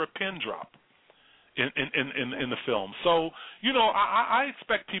 You could hear a pin drop in the film. So I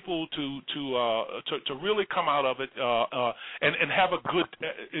expect people to really come out of it and have a good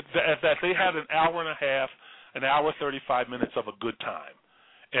that they had an hour and a half, an hour 35 minutes of a good time,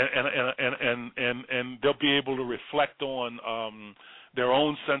 and they'll be able to reflect on their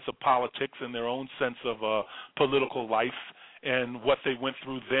own sense of politics and their own sense of political life and what they went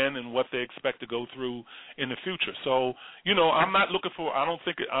through then and what they expect to go through in the future. So, I'm not looking for, I don't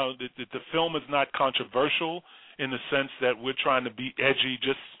think the film is not controversial in the sense that we're trying to be edgy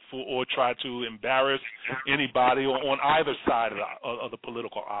or try to embarrass anybody on either side of the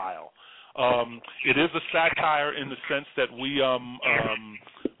political aisle. It is a satire in the sense that we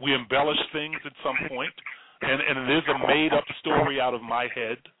embellish things at some point, and it is a made-up story out of my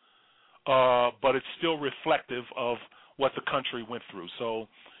head, but it's still reflective of what the country went through. So,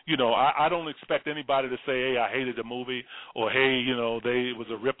 I don't expect anybody to say, hey, I hated the movie, or hey, it was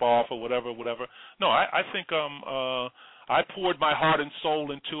a rip-off or whatever. No, I think I poured my heart and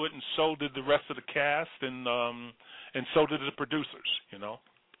soul into it, and so did the rest of the cast, and so did the producers,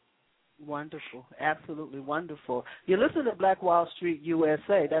 Wonderful. Absolutely wonderful. You listen to Black Wall Street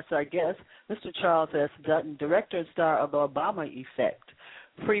USA. That's our guest, Mr. Charles S. Dutton, director and star of The Obama Effect,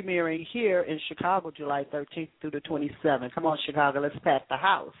 premiering here in Chicago July 13th through the 27th. Come on, Chicago, let's pack the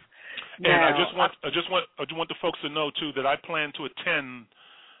house. And I just want the folks to know too that I plan to attend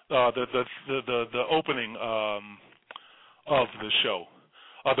the opening of the show,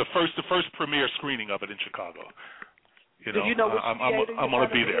 the first premiere screening of it in Chicago. Do you know which theater I'm going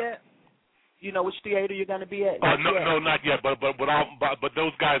to be there. You know which theater you're going to be at? No, not yet. But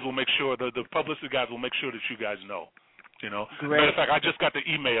those guys will make sure, the publicity guys will make sure that you guys know. Matter of fact, I just got the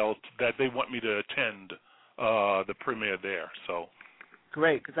email that they want me to attend the premiere there. So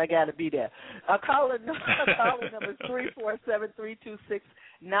great, because I got to be there. Caller number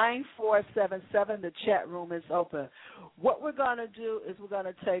 347-326-9477. The chat room is open. What we're going to do is we're going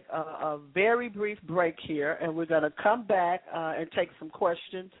to take a very brief break here, and we're going to come back and take some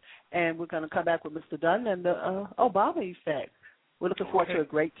questions, and we're going to come back with Mr. Dunn and the Obama Effect. We're looking forward to a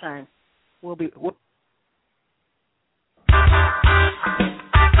great time. We'll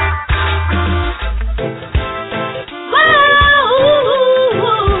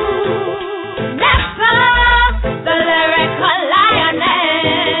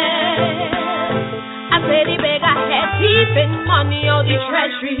spend money on the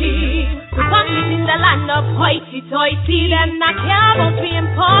treasury. We want it in the land of hoity-toity. Them not care about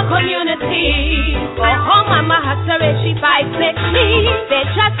being poor community. Go home, mama has to raise she buy sexy. They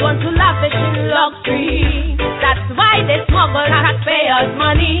just want to lavish in luxury. That's why they smuggle taxpayers'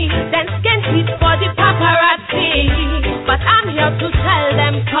 money. Then skin teeth for the paparazzi. But I'm here to tell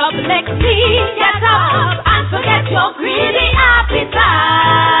them publicly, get up and forget your greedy appetite.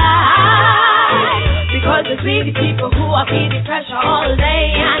 Because it's really people who are feeling pressure all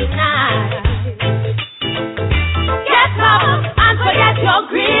day and night. Get up and forget your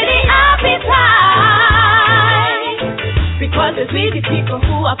greedy appetite. Because it's really people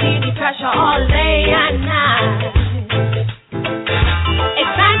who are feeling pressure all day and night.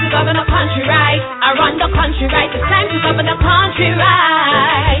 It's time to govern the country right. I run the country right. It's time to govern the country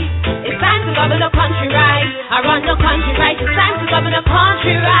right. It's time to govern the country right. I run the country right. It's time to govern the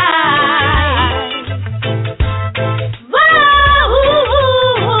country right.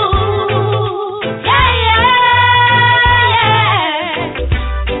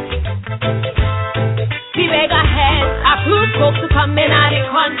 Folks to come in out the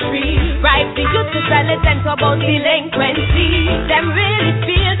country, right? The youth is relevant about delinquency. Them really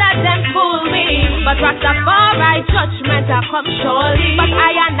feel that them fool me, but Rastafari judgment I come surely. But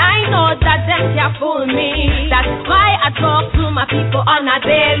I know that them can't fool me. That's why I talk to my people on a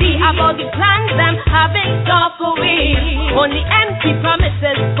daily about the plans them having stuff for we. Only empty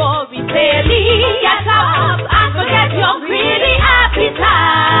promises for we daily. Get up and forget your greedy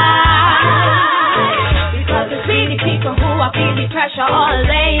appetite. Because it's really people who are feeling pressure all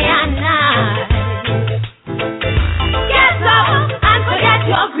day and night. Get up and forget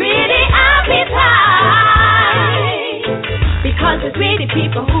your greedy appetite. Because it's really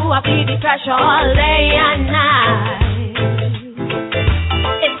people who are feeling pressure all day and night.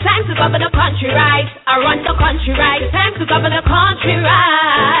 It's time to govern the country right. I run the country right. It's time to govern the country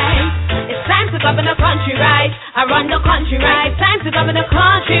right. It's time to govern the country right. I run the country right. It's time to govern the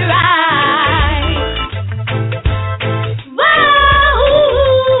country right.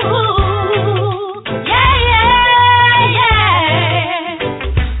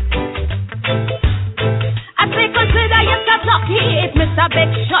 It's Mr. Big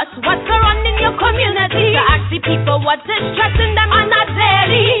Shots. What's surrounding your community? To ask the people what is stressing them on a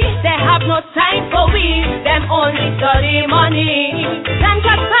daily. They have no no time for we, them only study money. Them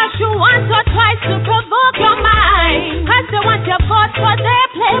just pass you once or twice to provoke your mind. Cause they want your vote for their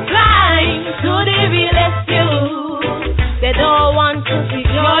play blind. To the realest you, they don't want to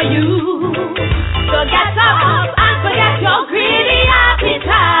secure you. So get up and forget your greedy appetite.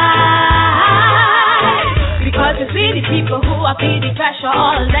 Because it's really people who are feeling pressure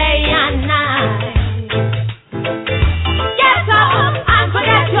all day and night. Get up and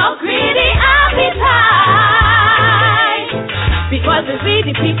forget your greedy appetite. Because it's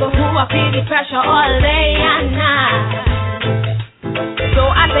really people who are feeling pressure all day and night. So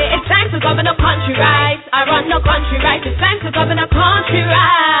I say it's time to govern the country right. I run the country right. It's time to govern the country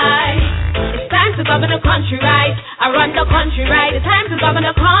right. It's time to govern the country right. I run the country right. It's time to govern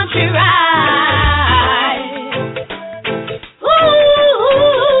the country right. Ooh,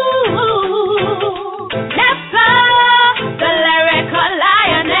 Nessa, the lyrical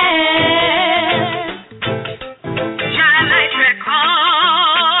lioness. Charlotte Records.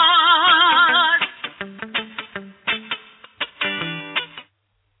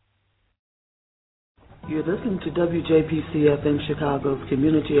 You're listening to WJPC-FM Chicago's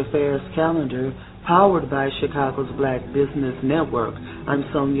Community Affairs Calendar, powered by Chicago's Black Business Network. I'm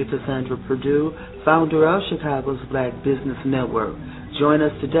Sonia Cassandra Perdue, founder of Chicago's Black Business Network. Join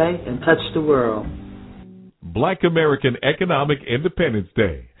us today and touch the world. Black American Economic Independence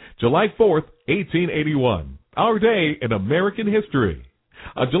Day, July 4th, 1881. Our day in American history.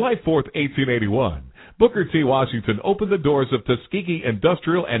 On July 4th, 1881, Booker T. Washington opened the doors of Tuskegee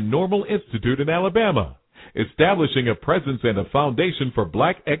Industrial and Normal Institute in Alabama, establishing a presence and a foundation for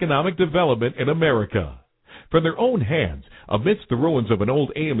black economic development in America. From their own hands, amidst the ruins of an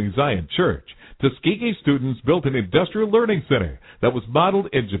old AME Zion church, Tuskegee students built an industrial learning center that was modeled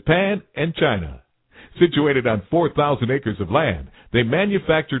in Japan and China. Situated on 4,000 acres of land, they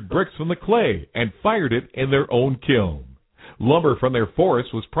manufactured bricks from the clay and fired it in their own kiln. Lumber from their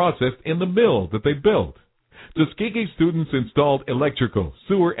forests was processed in the mill that they built. Tuskegee students installed electrical,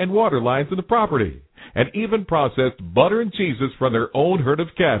 sewer, and water lines in the property, and even processed butter and cheeses from their own herd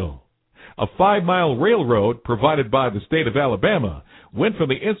of cattle. A 5-mile railroad provided by the state of Alabama went from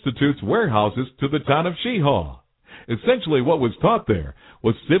the Institute's warehouses to the town of Sheehaw. Essentially what was taught there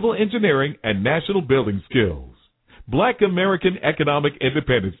was civil engineering and national building skills. Black American Economic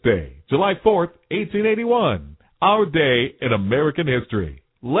Independence Day, July 4th, 1881. Our day in American history.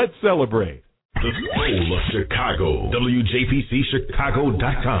 Let's celebrate. The Soul of Chicago.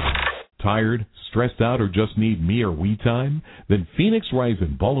 WJPCChicago.com. Tired, stressed out, or just need me or we time? Then Phoenix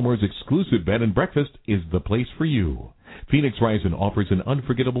Rising, Baltimore's exclusive bed and breakfast, is the place for you. Phoenix Rising offers an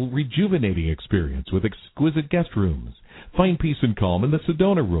unforgettable, rejuvenating experience with exquisite guest rooms. Find peace and calm in the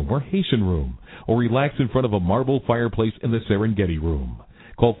Sedona Room or Haitian Room, or relax in front of a marble fireplace in the Serengeti Room.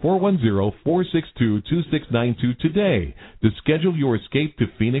 Call 410-462-2692 today to schedule your escape to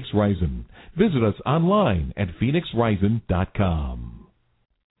Phoenix Rising. Visit us online at phoenixrising.com.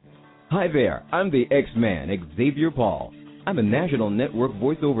 Hi there, I'm the X-Man, Xavier Paul. I'm a national network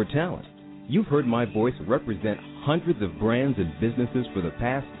voiceover talent. You've heard my voice represent hundreds of brands and businesses for the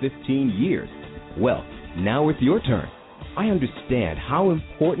past 15 years. Well, now it's your turn. I understand how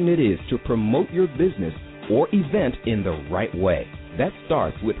important it is to promote your business or event in the right way. That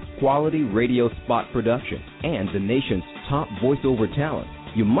starts with quality radio spot production and the nation's top voiceover talent.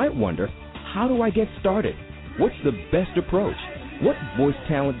 You might wonder, how do I get started? What's the best approach? What voice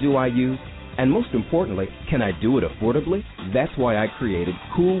talent do I use? And most importantly, can I do it affordably? That's why I created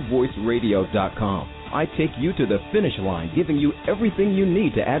CoolVoiceRadio.com. I take you to the finish line, giving you everything you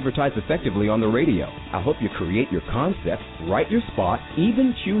need to advertise effectively on the radio. I'll help you create your concept, write your spot,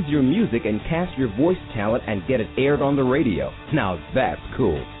 even choose your music and cast your voice talent and get it aired on the radio. Now that's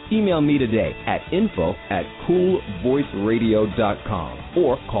cool. Email me today at info@coolvoiceradio.com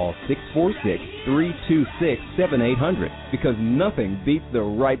or call 646-326-7800 because nothing beats the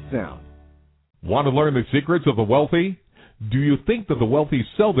right sound. Want to learn the secrets of the wealthy? Do you think that the wealthy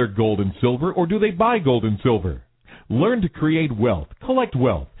sell their gold and silver, or do they buy gold and silver? Learn to create wealth, collect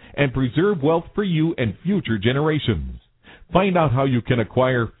wealth, and preserve wealth for you and future generations. Find out how you can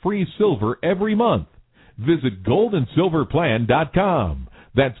acquire free silver every month. Visit goldandsilverplan.com.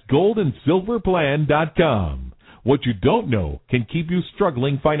 That's goldandsilverplan.com. What you don't know can keep you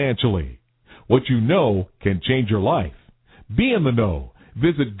struggling financially. What you know can change your life. Be in the know.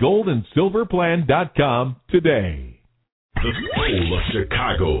 Visit goldandsilverplan.com today. The Soul of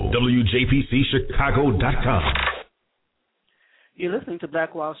Chicago. WJPCChicago.com. You're listening to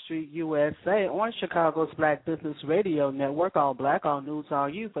Black Wall Street USA on Chicago's Black Business Radio Network, all black, all news, all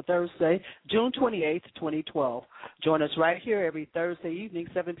you, for Thursday, June 28th, 2012. Join us right here every Thursday evening,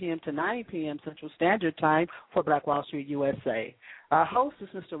 7 p.m. to 9 p.m. Central Standard Time for Black Wall Street USA. Our host is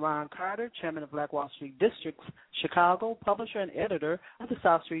Mr. Ron Carter, Chairman of Black Wall Street Districts, Chicago, publisher and editor of the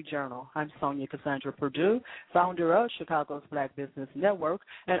South Street Journal. I'm Sonia Cassandra Perdue, founder of Chicago's Black Business Network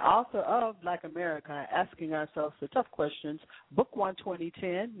and author of Black America, Asking Ourselves the Tough Questions, Book 1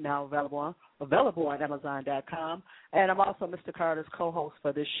 2010, now available on Amazon.com. And I'm also Mr. Carter's co-host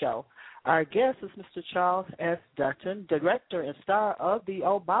for this show. Our guest is Mr. Charles S. Dutton, director and star of The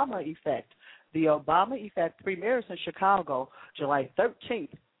Obama Effect. The Obama Effect premieres in Chicago July 13th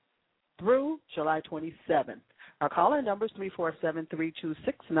through July 27th. Our call-in number is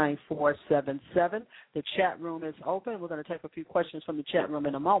 347-326-9477. The chat room is open. We're going to take a few questions from the chat room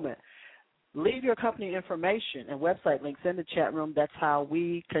in a moment. Leave your company information and website links in the chat room. That's how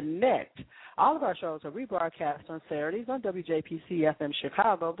we connect. All of our shows are rebroadcast on Saturdays on WJPC-FM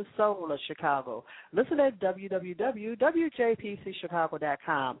Chicago, the Soul of Chicago. Listen at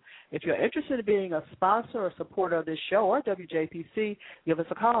www.wjpcchicago.com. If you're interested in being a sponsor or supporter of this show or WJPC, give us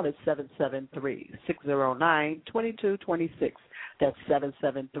a call at 773-609-2226. That's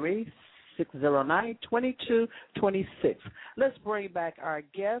 773-609-2226. Let's bring back our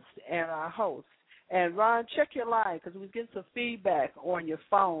guest and our host. And Ron, check your line because we was getting some feedback on your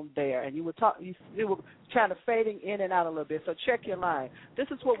phone there, and you were kind of fading in and out a little bit. So check your line. This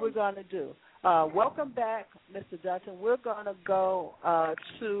is what we're going to do. Welcome back, Mr. Dutton. We're going to go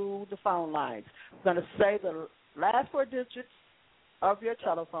to the phone lines. We're going to say the last 4 digits of your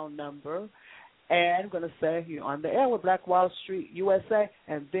telephone number. And I'm going to say you're on the air with Black Wall Street USA,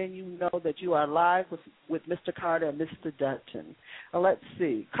 and then you know that you are live with Mr. Carter and Mr. Dutton. Let's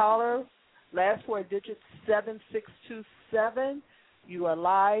see. Caller, last 4 digits, 7627. You are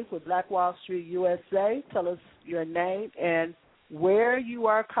live with Black Wall Street USA. Tell us your name and where you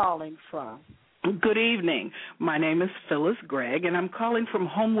are calling from. Good evening. My name is Phyllis Gregg, and I'm calling from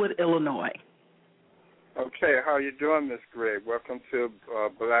Homewood, Illinois. Okay, how are you doing, Miss Gregg? Welcome to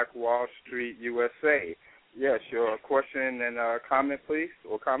Black Wall Street, USA. Yes, your question and comment, please,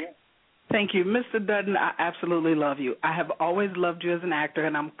 or comment? Thank you. Mr. Dutton, I absolutely love you. I have always loved you as an actor,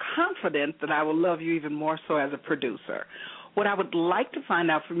 and I'm confident that I will love you even more so as a producer. What I would like to find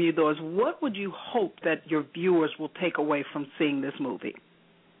out from you, though, is what would you hope that your viewers will take away from seeing this movie?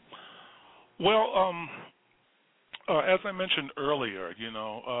 Well, as I mentioned earlier,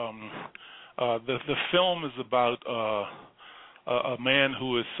 the film is about a man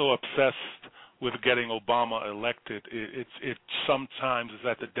who is so obsessed with getting Obama elected, it sometimes is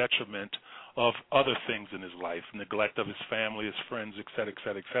at the detriment of other things in his life, neglect of his family, his friends, et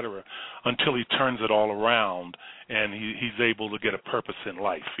cetera, until he turns it all around and he's able to get a purpose in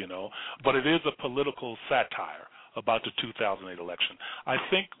life, But it is a political satire about the 2008 election. I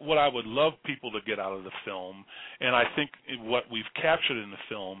think what I would love people to get out of the film, and I think what we've captured in the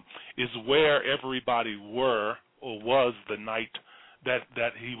film, is where everybody was the night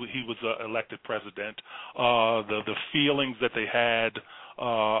that he was elected president, the feelings that they had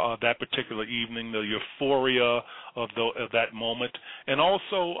that particular evening, the euphoria of that moment, and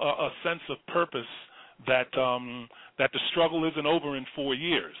also a sense of purpose that the struggle isn't over in 4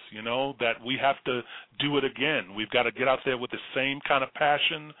 years, that we have to do it again. We've got to get out there with the same kind of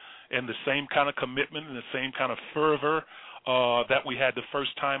passion and the same kind of commitment and the same kind of fervor that we had the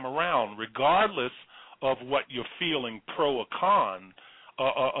first time around, regardless of what you're feeling, pro or con,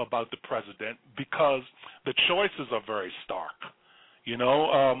 about the president, because the choices are very stark.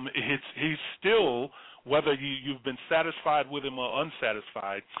 He's still, whether you've been satisfied with him or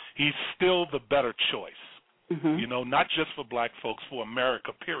unsatisfied, he's still the better choice. Mm-hmm. Not just for black folks, for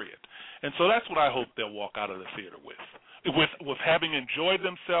America, period. And so that's what I hope they'll walk out of the theater with having enjoyed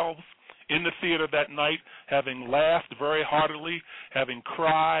themselves in the theater that night, having laughed very heartily, having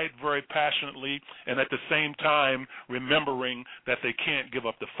cried very passionately, and at the same time remembering that they can't give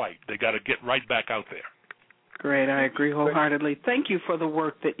up the fight. They got to get right back out there. Great. I agree wholeheartedly. Thank you for the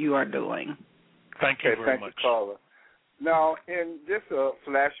work that you are doing. Thank you very much. Thank you, caller. Now, in just a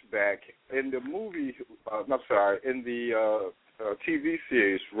flashback, in the movie, in the TV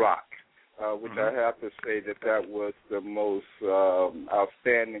series Rock, which I have to say that was the most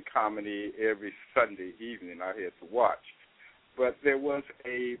outstanding comedy every Sunday evening I had to watch. But there was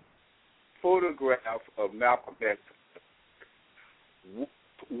a photograph of Malcolm X.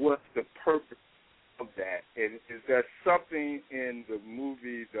 What's the purpose of that? And is there something in the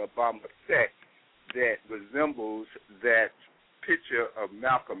movie The Obama Effect that resembles that picture of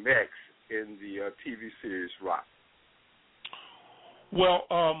Malcolm X in the TV series Rock? Well,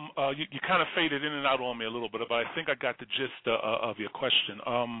 you kind of faded in and out on me a little bit, but I think I got the gist of your question.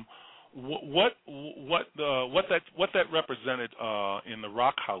 What that represented in the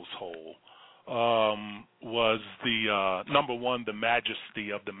Rock household was the number one, the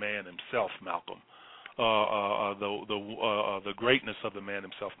majesty of the man himself, Malcolm. The greatness of the man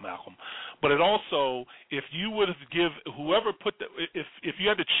himself, Malcolm. But it also, if you would give whoever put if you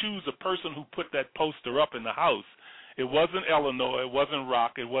had to choose a person who put that poster up in the house, it wasn't Eleanor, it wasn't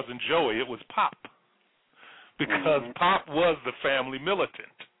Rock, it wasn't Joey, it was Pop, because Pop was the family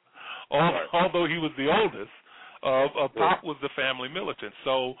militant. Although he was the oldest, Pop was the family militant.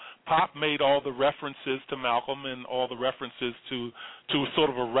 So Pop made all the references to Malcolm and all the references to sort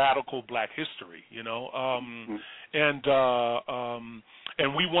of a radical black history, you know. And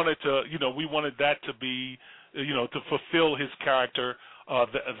we wanted that to be, you know, to fulfill his character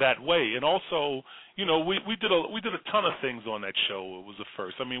that way. And also, you know, we did a ton of things on that show. It was the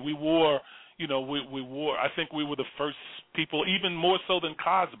first. I mean, we wore, I think we were the first people, even more so than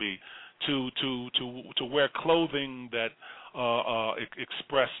Cosby, to wear clothing that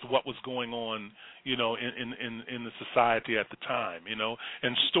expressed what was going on, you know, in the society at the time, you know,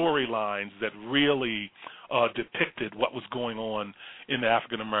 and storylines that really depicted what was going on in the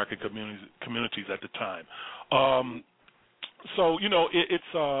African American communities at the time. So, you know,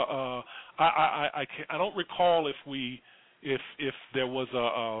 I don't recall if there was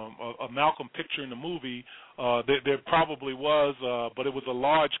a Malcolm picture in the movie. There probably was, but it was a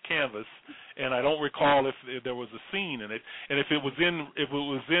large canvas, and I don't recall if there was a scene in it. And if it was in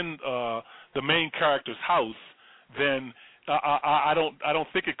the main character's house, then I don't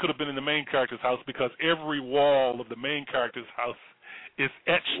think it could have been in the main character's house, because every wall of the main character's house is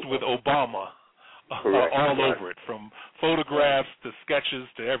etched with Obama all over it, from photographs to sketches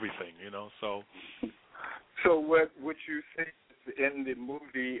to everything, you know. So what would you say in the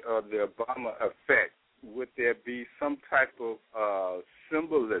movie The Obama Effect, would there be some type of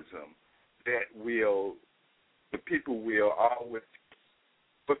symbolism that the people will always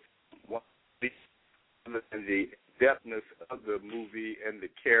put in the depthness of the movie and the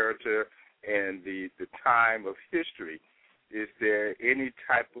character and the time of history? Is there any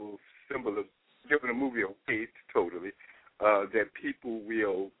type of symbolism, giving the movie away totally, that people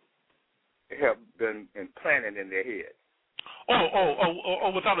will have been implanted in their head?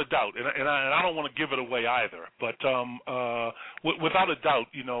 Oh, without a doubt, and I don't want to give it away either. But without a doubt,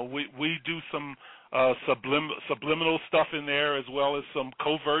 you know, we do some subliminal stuff in there, as well as some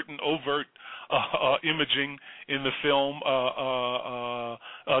covert and overt imaging in the film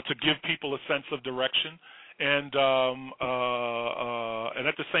to give people a sense of direction. And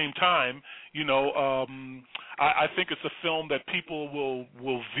at the same time, you know, I think it's a film that people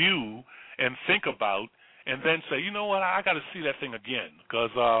will view and think about, and then say, you know what, I got to see that thing again,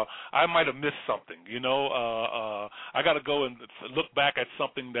 because I might have missed something. You know, I got to go and look back at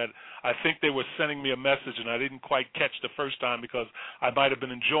something that I think they were sending me a message and I didn't quite catch the first time because I might have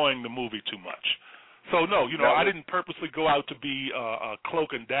been enjoying the movie too much. So no, you know, I didn't purposely go out to be a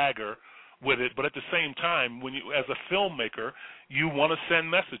cloak and dagger with it, but at the same time, when you, as a filmmaker, you want to send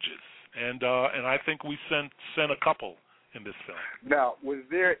messages, and I think we sent a couple in this film. Now, was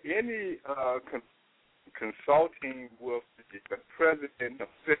there any consulting with the president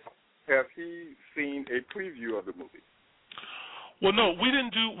himself? Have he seen a preview of the movie? Well, no, we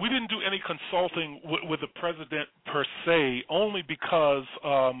didn't do any consulting with the president per se, only because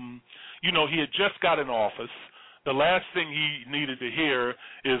you know, he had just got in office. The last thing he needed to hear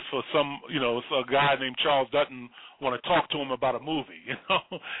is for a guy named Charles Dutton want to talk to him about a movie. You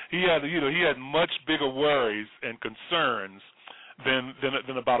know, he had much bigger worries and concerns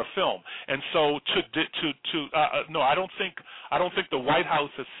than about a film. And so no, I don't think the White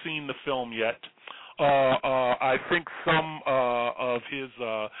House has seen the film yet. I think some of his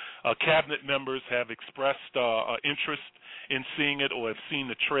cabinet members have expressed interest in seeing it or have seen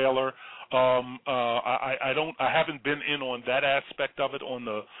the trailer. I haven't been in on that aspect of it, on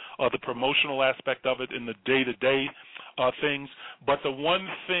the promotional aspect of it, in the day-to-day things. But the one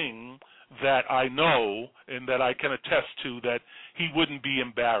thing that I know and that I can attest to, that he wouldn't be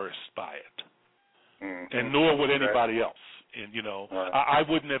embarrassed by it, and nor would anybody else. And you know, I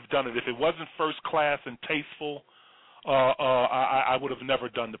wouldn't have done it if it wasn't first class and tasteful. I would have never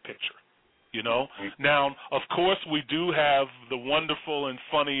done the picture. You know. Now, of course, we do have the wonderful and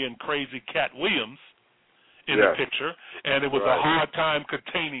funny and crazy Cat Williams in the picture, and it was a hard time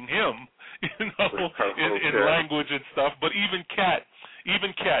containing him, you know, in language and stuff. But even Cat,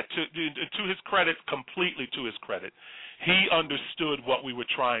 to his credit, completely to his credit, he understood what we were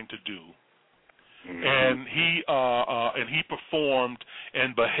trying to do. and he performed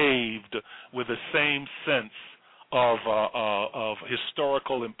and behaved with the same sense of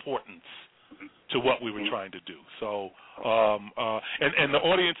historical importance to what we were trying to do. So, and the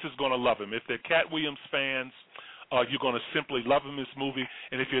audience is going to love him. If they're Cat Williams fans, you're going to simply love him, this movie.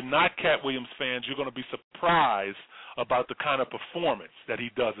 And if you're not Cat Williams fans, you're going to be surprised about the kind of performance that he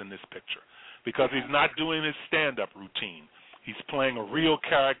does in this picture, because he's not doing his stand-up routine. He's playing a real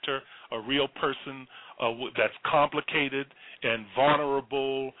character, a real person that's complicated and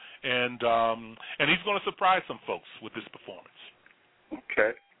vulnerable, and he's going to surprise some folks with this performance.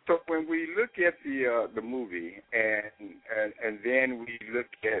 Okay. So when we look at the movie, and then we look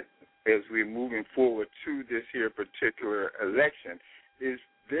at, as we're moving forward to this here particular election, is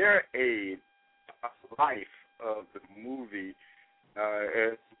there a life of the movie?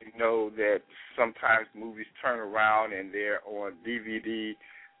 As we know that sometimes movies turn around and they're on DVD.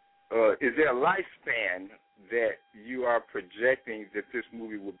 Is there a lifespan that you are projecting that this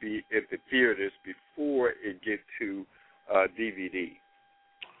movie will be at the theaters before it gets to DVD?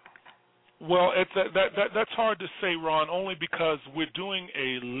 Well, that's hard to say, Ron, only because we're doing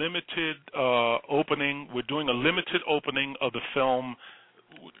a limited opening. We're doing a limited opening of the film.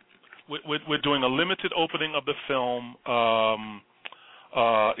 We're doing a limited opening of the film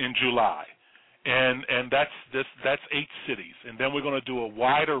in July, and that's 8 cities, and then we're going to do a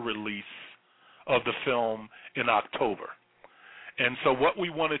wider release of the film in October. And so what we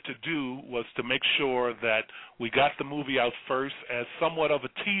wanted to do was to make sure that we got the movie out first as somewhat of a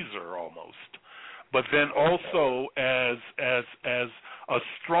teaser almost, but then also as a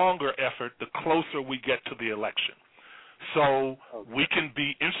stronger effort the closer we get to the election. So we can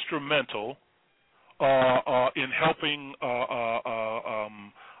be instrumental in helping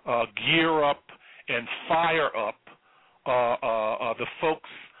gear up and fire up the folks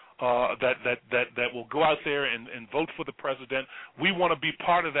that will go out there and vote for the president. We want to be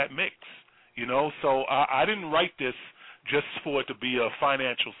part of that mix, you know. So I didn't write this just for it to be a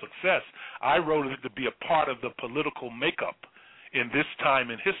financial success. I wrote it to be a part of the political makeup in this time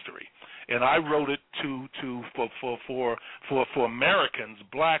in history. And I wrote it for Americans,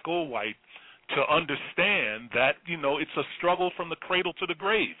 black or white, to understand that, you know, it's a struggle from the cradle to the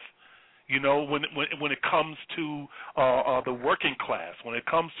grave. You know, when it comes to the working class, when it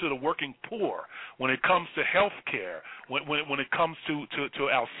comes to the working poor, when it comes to health care, when it comes to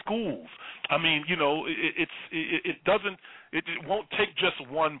our schools. I mean, you know, it won't take just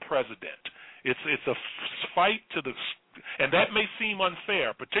one president. It's a fight to the, and that may seem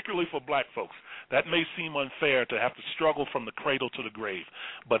unfair, particularly for black folks. That may seem unfair to have to struggle from the cradle to the grave,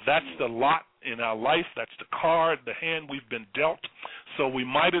 but that's the lot in our life. That's the card, the hand we've been dealt. So we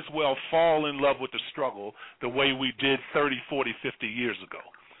might as well fall in love with the struggle the way we did 30, 40, 50 years ago.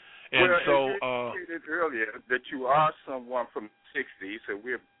 And well, so you stated earlier that you are someone from the 60s, so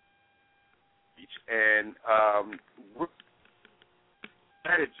we're and what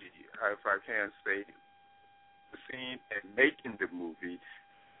strategy, if I can say, the scene and making the movie.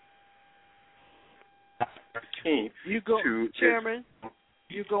 Chairman.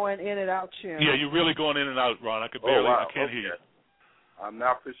 You going in and out, Chairman. Yeah, you're really going in and out, Ron. I could barely. I can't hear you. I'm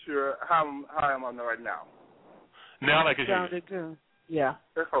not for sure. How am I right now? Now I can hear you. Sounded good. Yeah.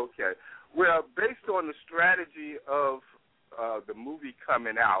 Okay. Well, based on the strategy of the movie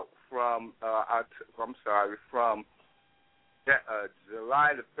coming out from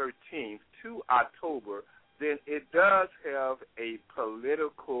July the 13th to October, then it does have a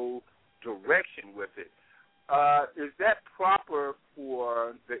political direction with it. Is that proper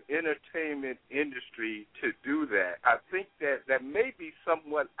for the entertainment industry to do that? I think that may be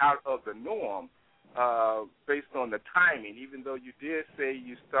somewhat out of the norm based on the timing, even though you did say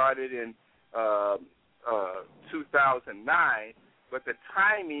you started in 2009, but the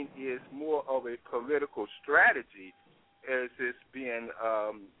timing is more of a political strategy as it's being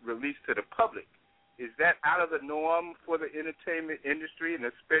released to the public. Is that out of the norm for the entertainment industry, and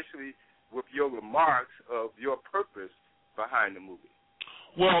especially with your remarks of your purpose behind the movie?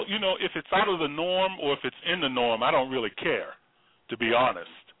 Well, you know, if it's out of the norm or if it's in the norm, I don't really care, to be honest.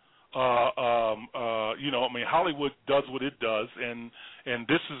 You know, I mean, Hollywood does what it does, and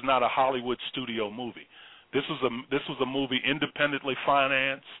this is not a Hollywood studio movie. This was a movie independently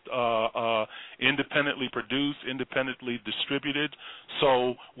financed, independently produced, independently distributed.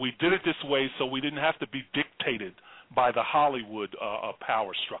 So we did it this way so we didn't have to be dictated by the Hollywood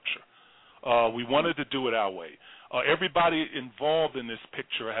power structure. We wanted to do it our way. Everybody involved in this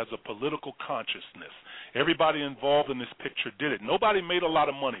picture has a political consciousness. Everybody involved in this picture did it. Nobody made a lot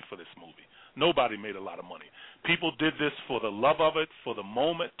of money for this movie. Nobody made a lot of money. People did this for the love of it, for the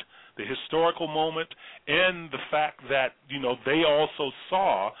moment. the historical moment, and the fact that, they also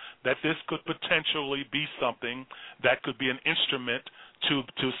saw that this could potentially be something that could be an instrument to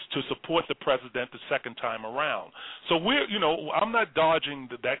support the president the second time around. So I'm not dodging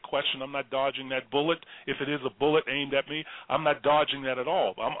that question. I'm not dodging that bullet. If it is a bullet aimed at me, I'm not dodging that at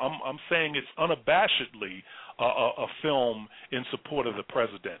all. I'm saying it's unabashedly a film in support of the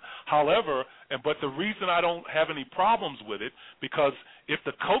president. However, but the reason I don't have any problems with it, because if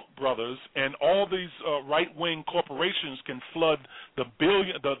the Koch brothers and all these right-wing corporations can flood the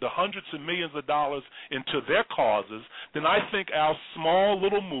hundreds of millions of dollars into their causes, then I think our small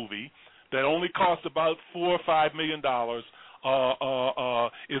little movie that only costs about $4 or $5 million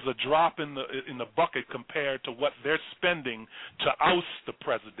is a drop in the bucket compared to what they're spending to oust the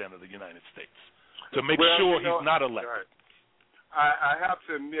president of the United States, to make sure he's not elected. Right. I have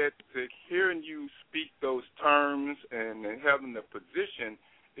to admit that hearing you speak those terms and having the position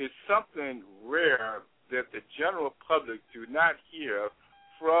is something rare that the general public do not hear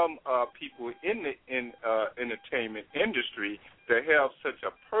from people in the entertainment industry that have such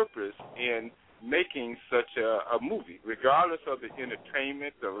a purpose in making such a movie, regardless of the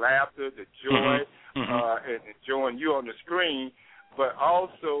entertainment, the laughter, the joy, and enjoying you on the screen, but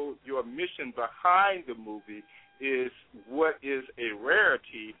also your mission behind the movie is what is a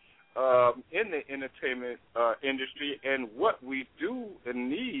rarity in the entertainment industry and what we do and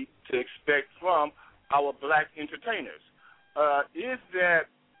need to expect from our black entertainers. Is that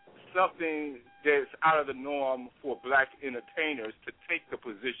something that's out of the norm for black entertainers to take the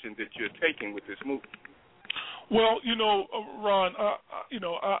position that you're taking with this movie? Well, Ron,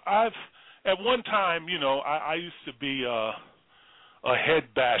 I've at one time, I used to be a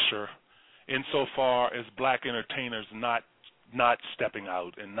head basher insofar as black entertainers not stepping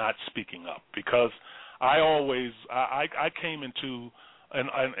out and not speaking up, because I came into an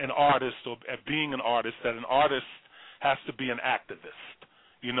artist, or being an artist, that an artist has to be an activist.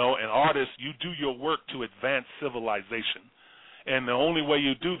 An artist, you do your work to advance civilization, and the only way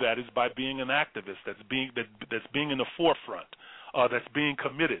you do that is by being an activist that's being in the forefront, that's being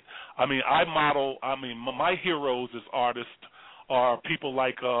committed. My heroes as artists are people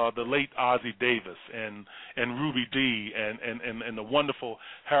like the late Ozzie Davis and Ruby Dee and the wonderful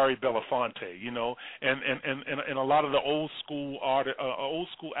Harry Belafonte, and a lot of the old school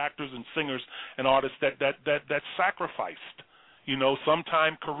actors and singers and artists that sacrificed,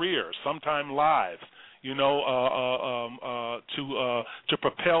 sometime careers, sometime lives, to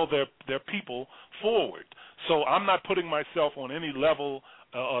propel their people forward. So I'm not putting myself on any level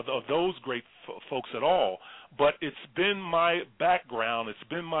of those great folks at all, but it's been my background, it's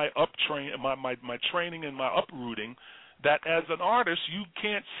been my my training and my uprooting, that as an artist you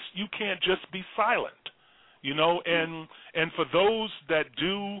can't just be silent, and for those that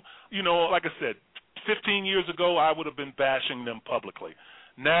do, like I said, 15 years ago I would have been bashing them publicly.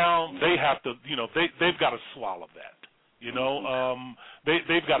 Now they have to, they've got to swallow that,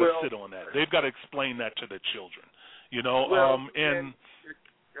 they've got to sit on that, they've got to explain that to their children,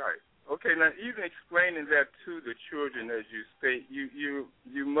 Right. Okay. Now, even explaining that to the children, as you state, you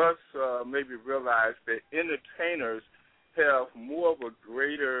must maybe realize that entertainers have more of a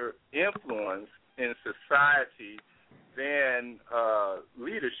greater influence in society than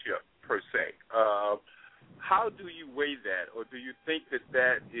leadership per se. How do you weigh that, or do you think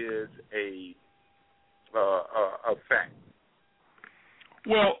that is a fact?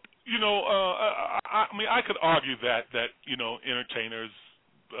 Well, I could argue that entertainers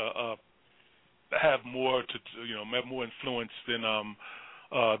have more have more influence than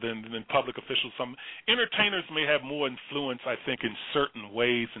public officials. Some entertainers may have more influence, I think, in certain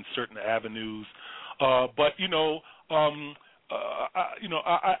ways, in certain avenues. But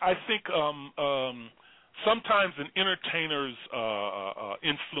I think sometimes an entertainer's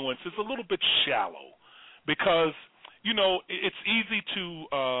influence is a little bit shallow, because it's easy to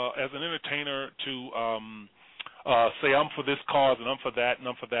as an entertainer to say I'm for this cause and I'm for that and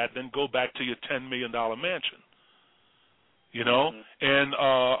I'm for that, then go back to your $10 million mansion, and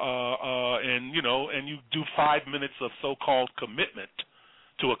you do 5 minutes of so-called commitment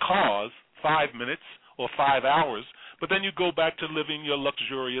to a cause, 5 minutes or 5 hours, but then you go back to living your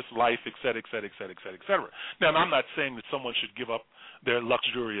luxurious life, et cetera, et cetera, et cetera, et cetera, et cetera. Now, I'm not saying that someone should give up their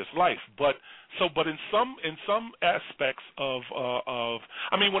luxurious life, but in some aspects of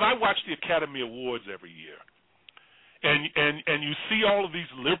when I watch the Academy Awards every year, And you see all of these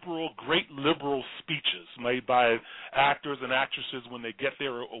great liberal speeches made by actors and actresses when they get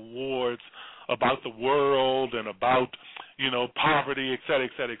their awards about the world and about, poverty, et cetera,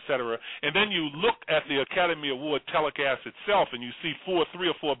 et cetera, et cetera. And then you look at the Academy Award telecast itself and you see 3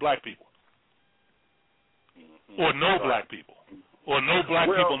 or 4 black people. Or no black people. Or no black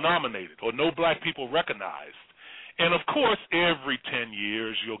people nominated. Or no black people recognized. And, of course, every 10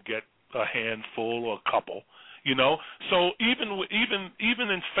 years you'll get a handful or a couple. So even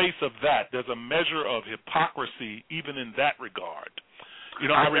in face of that, there's a measure of hypocrisy even in that regard.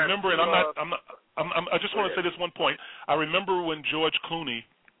 I remember, and I just want to say this one point. I remember when George Clooney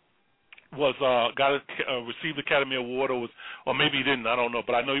received the Academy Award, or maybe he didn't, I don't know,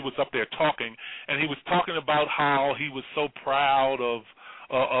 but I know he was up there talking, and he was talking about how he was so proud of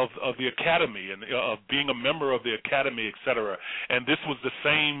the Academy and of being a member of the Academy, et cetera. And this was the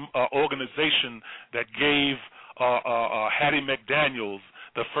same organization that gave Hattie McDaniels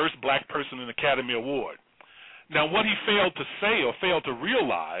the first black person in the Academy Award. Now, what he failed to say or failed to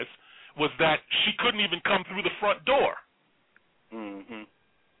realize was that she couldn't even come through the front door. Mm-hmm.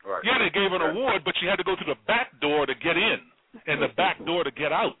 Right. Yeah, they gave her an award, but she had to go through the back door to get in and the back door to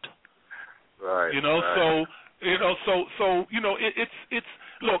get out. Right. So it's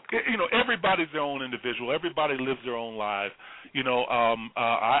look, everybody's their own individual. Everybody lives their own life.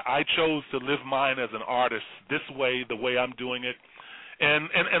 I chose to live mine as an artist this way, the way I'm doing it, and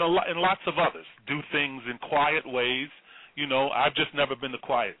lots of others do things in quiet ways. I've just never been the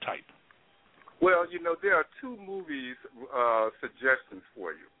quiet type. Well, there are 2 movies suggestions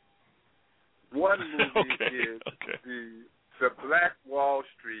for you. One movie is the Black Wall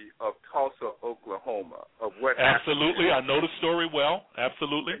Street of Tulsa, Oklahoma, of what Absolutely. I know the story well.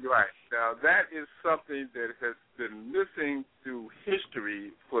 Absolutely. Right. Now, that is something that has been missing through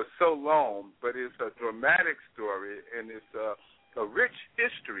history for so long, but it's a dramatic story, and it's a rich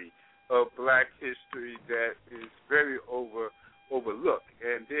history of black history that is very overlooked.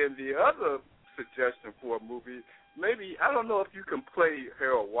 And then the other suggestion for a movie, maybe, I don't know if you can play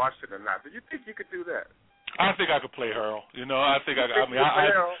Harold Washington or not. Do you think you could do that? I think I could play Harold. I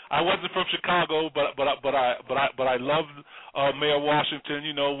wasn't from Chicago, but I loved Mayor Washington.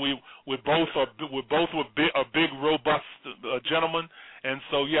 We both are big, robust gentlemen, and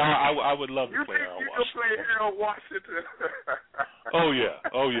so I would love to play Harold Washington. You can play Harold Washington. Oh yeah,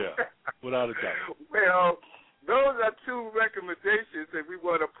 without a doubt. Well, those are 2 recommendations that we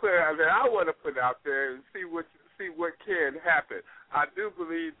want to put. I want to put out there and see what can happen. I do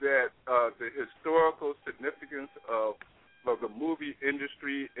believe that the historical significance of the movie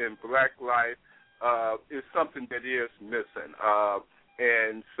industry in black life is something that is missing,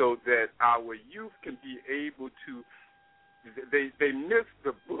 and so that our youth can be able to. They miss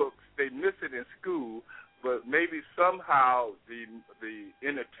the books, they miss it in school, but maybe somehow the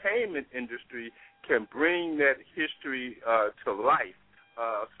entertainment industry can bring that history to life.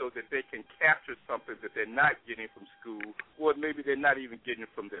 So that they can capture something that they're not getting from school, or maybe they're not even getting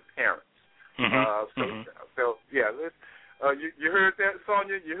from their parents. So let's. You heard that,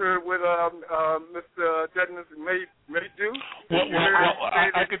 Sonia? You heard what Mr. Dutton may do?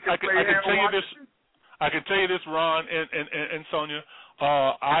 I can tell you this. I can tell you this, Ron and Sonia.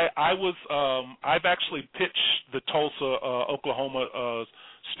 I've actually pitched the Tulsa, Oklahoma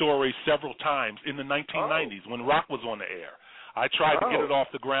story several times in the 1990s when rock was on the air. I tried to get it off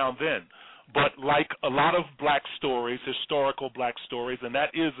the ground then. But like a lot of black stories, historical black stories, and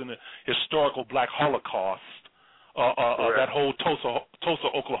that is a historical black Holocaust, that whole Tulsa,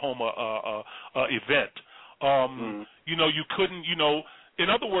 Oklahoma event. You couldn't, in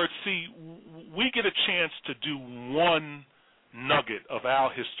other words, see, we get a chance to do one nugget of our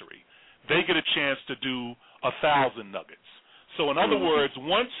history. They get a chance to do 1,000 nuggets. So in other words,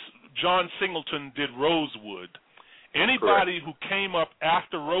 once John Singleton did Rosewood, anybody who came up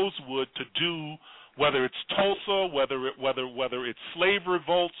after Rosewood to do, whether it's Tulsa, whether it's slave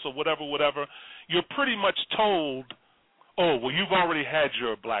revolts or whatever, you're pretty much told, oh, well, you've already had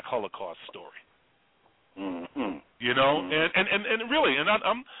your Black Holocaust story. And really, and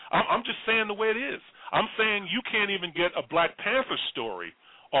I'm just saying the way it is. I'm saying you can't even get a Black Panther story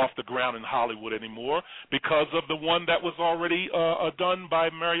off the ground in Hollywood anymore because of the one that was already done by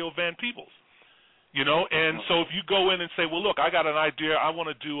Mario Van Peebles. And so if you go in and say, well, look, I got an idea. I want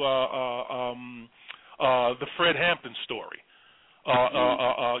to do the Fred Hampton story,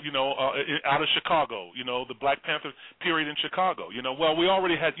 out of Chicago, the Black Panther period in Chicago. Well, you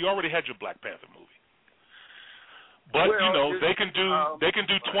already had your Black Panther movie. But well, they can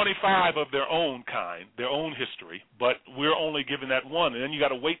do 25 of their own kind, their own history, but we're only given that one, and then you got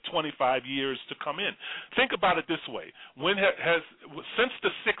to wait 25 years to come in. Think about it this way: when since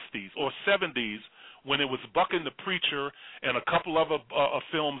the 60s or 70s, when it was Buck and the Preacher and a couple of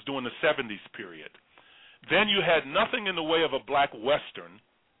films during the 70s period, then you had nothing in the way of a black Western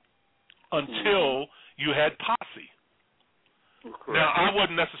until you had Posse. Correct. Now, I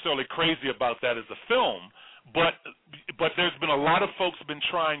wasn't necessarily crazy about that as a film, but there's been a lot of folks been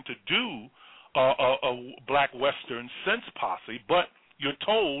trying to do a black Western since Posse, but you're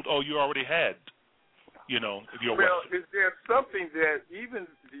told, you already had, your Western. Well, is there something that even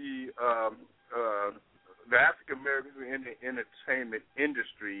the African Americans in the entertainment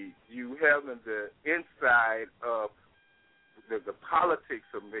industry, you having the inside of the politics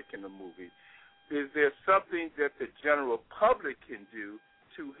of making a movie, is there something that the general public can do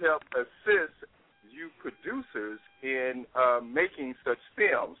to help assist you producers in making such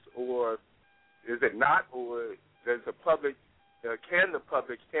films, or is it not? Or does the public, can the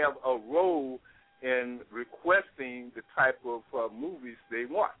public have a role in requesting the type of movies they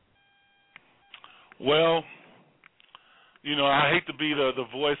want? Well, I hate to be the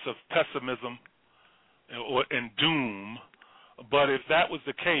voice of pessimism and doom, but if that was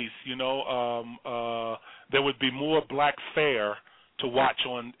the case, there would be more black fare to watch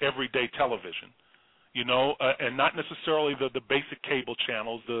on everyday television, and not necessarily the basic cable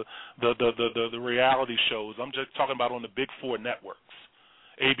channels, the reality shows. I'm just talking about on the big four networks,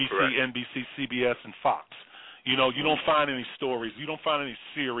 ABC, correct, NBC, CBS, and Fox. You don't find any stories. You don't find any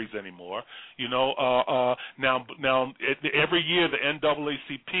series anymore. Now every year the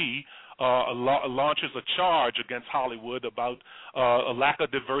NAACP launches a charge against Hollywood about a lack of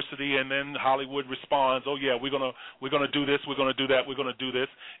diversity, and then Hollywood responds, "Oh yeah, we're gonna do this, we're gonna do that, we're gonna do this,"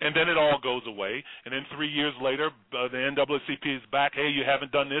 and then it all goes away. And then 3 years later, the NAACP is back. Hey, you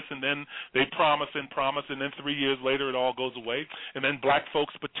haven't done this, and then they promise, and then 3 years later, it all goes away. And then black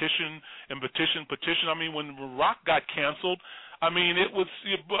folks petition. I mean, when Rock got canceled, it was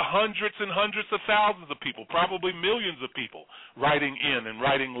hundreds and hundreds of thousands of people, probably millions of people, writing in and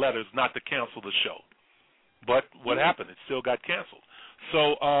writing letters not to cancel the show. But what happened? It still got canceled.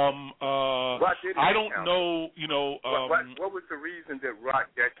 So I don't know. What was the reason that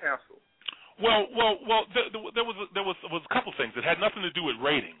Rock got canceled? Well, there was a couple things. It had nothing to do with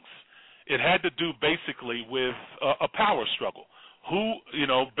ratings. It had to do basically with a power struggle.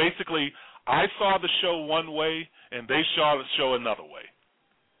 Basically, I saw the show one way, and they saw the show another way.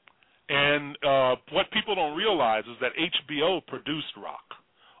 And what people don't realize is that HBO produced Rock,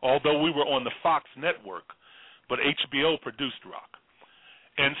 although we were on the Fox network, but HBO produced Rock.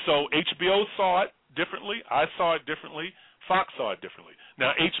 And so HBO saw it differently, I saw it differently, Fox saw it differently.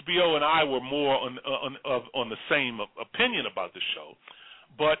 Now, HBO and I were more on the same opinion about the show,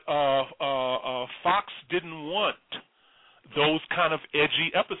 but Fox didn't want those kind of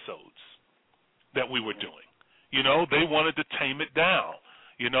edgy episodes that we were doing. They wanted to tame it down.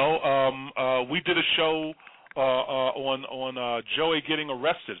 We did a show on Joey getting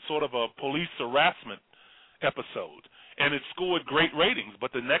arrested, sort of a police harassment episode, and it scored great ratings.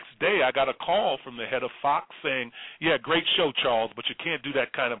 But the next day, I got a call from the head of Fox saying, "Yeah, great show, Charles, but you can't do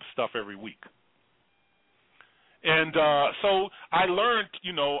that kind of stuff every week." And so I learned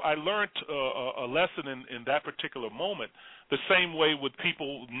a lesson in that particular moment. The same way with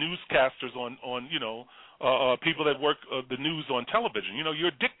newscasters on people that work the news on television.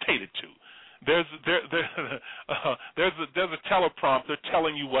 You're dictated to. There's a teleprompter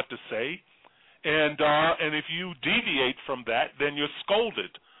telling you what to say, and if you deviate from that, then you're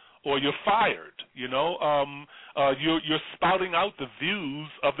scolded or you're fired. You're spouting out the views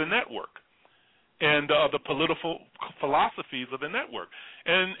of the network and the political philosophies of the network.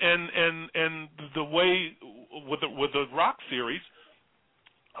 And the way with the Rock series,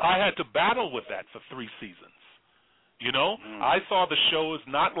 I had to battle with that for 3 seasons. I saw the show as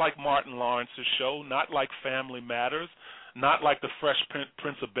not like Martin Lawrence's show, not like Family Matters, not like The Fresh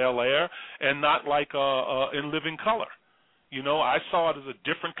Prince of Bel-Air, and not like In Living Color. I saw it as a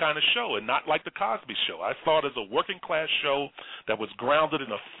different kind of show, and not like The Cosby Show. I saw it as a working-class show that was grounded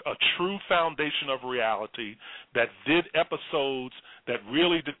in a true foundation of reality, that did episodes that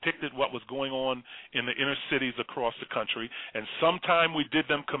really depicted what was going on in the inner cities across the country, and sometime we did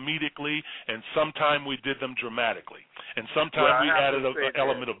them comedically, and sometime we did them dramatically, and sometime we added an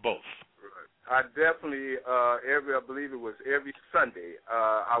element of both. I definitely, I believe it was every Sunday,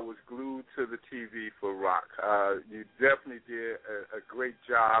 I was glued to the TV for Rock. You definitely did a great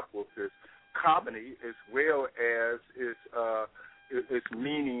job with this comedy as well as its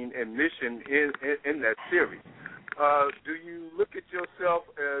meaning and mission in that series. do you look at yourself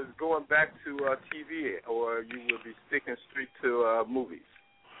as going back to TV, or you will be sticking straight to movies?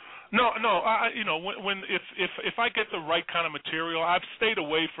 No. If I get the right kind of material, I've stayed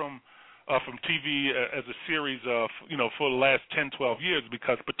away from TV as a series of for the last 10, 12 years,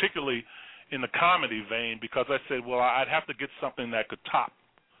 because particularly in the comedy vein, because I said, well, I'd have to get something that could top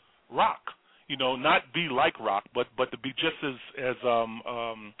rock, not be like rock, but to be just as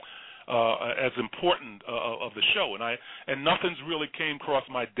important of the show, and nothing's really came across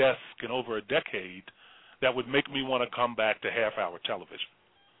my desk in over a decade that would make me want to come back to half-hour television.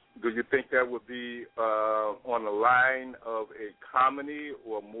 Do you think that would be on the line of a comedy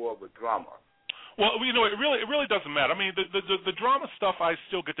or more of a drama? Well, it really doesn't matter. I mean, the drama stuff I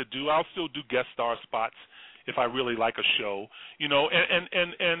still get to do. I'll still do guest star spots if I really like a show, and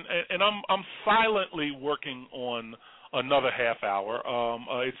I'm silently working on another half hour.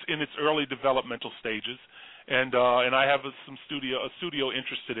 It's in its early developmental stages, and I have a studio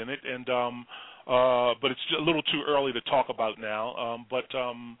interested in it, and but it's a little too early to talk about now. But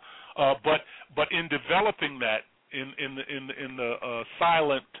in developing that in the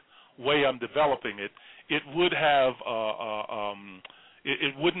silent way I'm developing it, it would have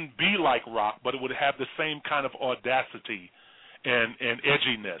it wouldn't be like rock, but it would have the same kind of audacity and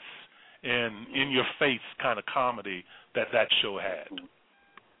edginess and in-your-face kind of comedy that show had.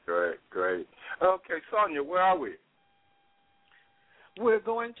 Great. Okay, Sonia, where are we? We're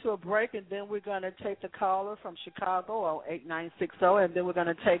going to a break, and then we're going to take the caller from Chicago on 8960, and then we're going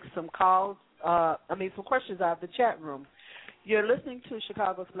to take some calls, some questions out of the chat room. You're listening to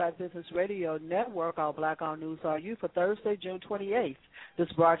Chicago's Black Business Radio Network, our Black on News RU, for Thursday, June 28th.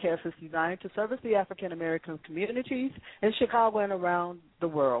 This broadcast is designed to service the African-American communities in Chicago and around the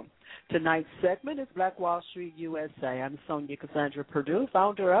world. Tonight's segment is Black Wall Street USA. I'm Sonia Cassandra Perdue,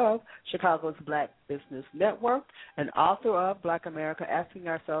 founder of Chicago's Black Business Network and author of Black America, Asking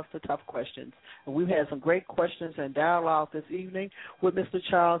Ourselves the Tough Questions. And we've had some great questions and dialogue this evening with Mr.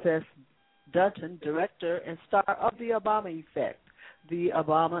 Charles S. Dutton, director and star of The Obama Effect. The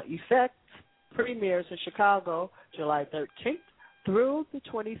Obama Effect premieres in Chicago July 13th through the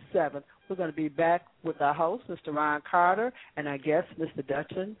 27th. We're going to be back with our host, Mr. Ryan Carter, and our guest, Mr.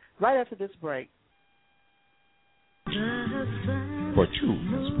 Dutton, right after this break. For true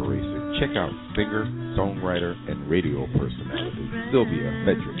inspiration, check out singer, songwriter, and radio personality Sylvia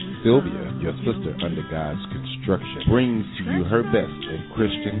Frederick. Sylvia, your sister under God's construction, brings to you her best in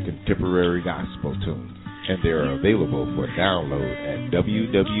Christian contemporary gospel tunes, and they are available for download at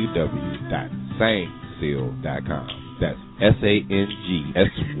www.sangsyl.com. That's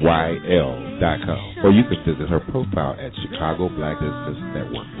SANGSYL.com. Or you can visit her profile at Chicago Black Business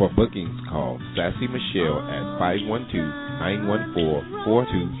Network. For bookings, call Sassy Michelle at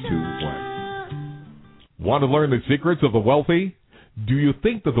 512-914-4221. Want to learn the secrets of the wealthy? Do you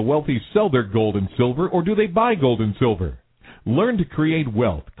think that the wealthy sell their gold and silver, or do they buy gold and silver? Learn to create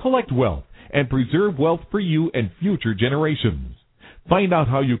wealth, collect wealth, and preserve wealth for you and future generations. Find out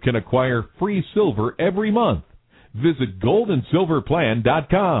how you can acquire free silver every month. Visit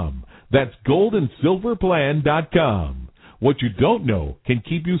goldandsilverplan.com. That's goldandsilverplan.com. What you don't know can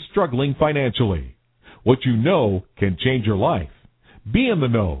keep you struggling financially. What you know can change your life. Be in the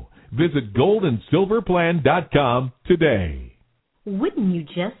know. Visit goldandsilverplan.com today. Wouldn't you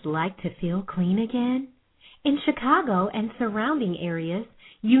just like to feel clean again? In Chicago and surrounding areas,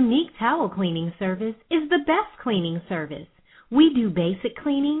 Unique Towel Cleaning Service is the best cleaning service. We do basic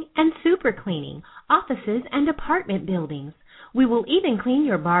cleaning and super cleaning, offices and apartment buildings. We will even clean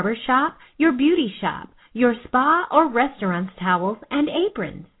your barber shop, your beauty shop, your spa or restaurant's towels and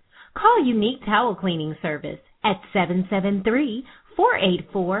aprons. Call Unique Towel Cleaning Service at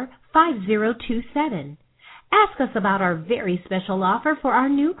 773-484-5027. Ask us about our very special offer for our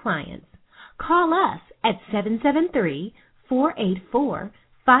new clients. Call us at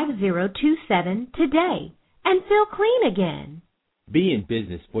 773-484-5027 today and feel clean again. Be in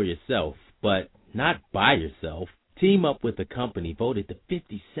business for yourself, but not by yourself. Team up with a company voted the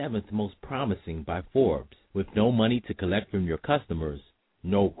 57th most promising by Forbes, with no money to collect from your customers,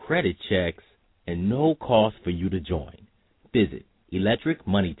 no credit checks, and no cost for you to join. Visit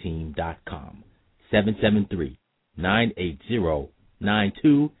electricmoneyteam.com,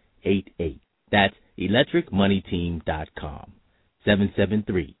 773-980-9288. That's electricmoneyteam.com,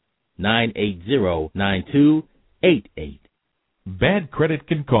 773-980-9288. Bad credit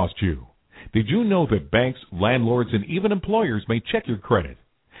can cost you. Did you know that banks, landlords, and even employers may check your credit?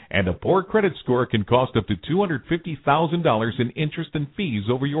 And a poor credit score can cost up to $250,000 in interest and fees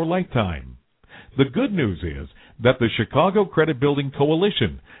over your lifetime. The good news is that the Chicago Credit Building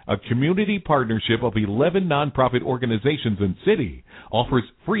Coalition, a community partnership of 11 nonprofit organizations and city, offers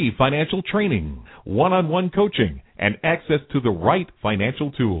free financial training, one-on-one coaching, and access to the right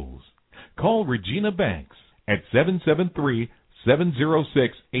financial tools. Call Regina Banks at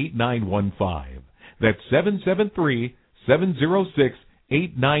 773-706-8915. That's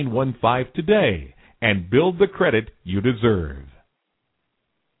 773-706-8915 today, and build the credit you deserve.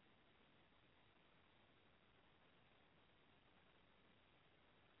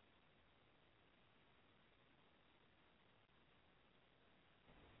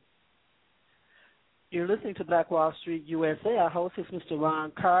 You're listening to Black Wall Street USA. Our host is Mr.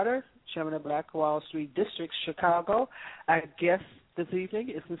 Ron Carter, Chairman of Black Wall Street District, Chicago. Our guest this evening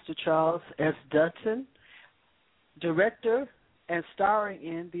is Mr. Charles S. Dutton, Director and starring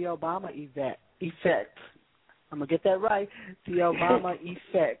in The Obama Effect. I'm going to get that right, The Obama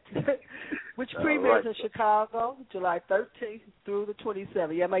Effect, which premieres in Chicago July 13th through the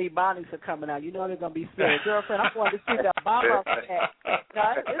 27th. Yeah, my Ebonics are coming out. You know they're going to be sad. Girlfriend, I wanted to see The Obama Effect.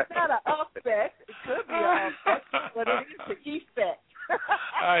 Now, it's not an effect. It could be an effect, but it is the effect.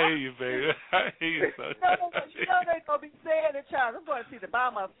 I hear you, baby. I hear you, son. You know they're going to be saying it, Charles. I'm going to see The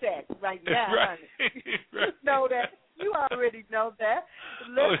Obama Effect right now. Right. You know that. You already know that.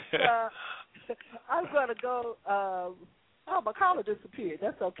 I'm going to go. My caller disappeared.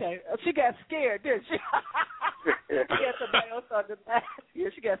 That's okay. She got scared, didn't she? She got the nails on the back. Yeah,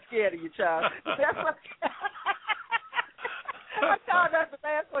 she got scared of you, child. That's okay. I called her the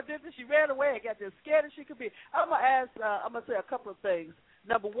last one, didn't she? She ran away and got as scared as she could be. I'm going to say a couple of things.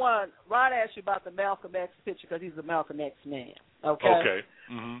 Number one, Ron asked you about the Malcolm X picture because he's a Malcolm X man. Okay? Okay.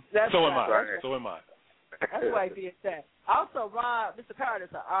 Mm-hmm. So am I. So am I. That's why he did that. Also, Ron, Mr. Carter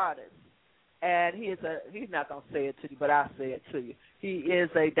is an artist. And he's not going to say it to you, but I'll say it to you. He is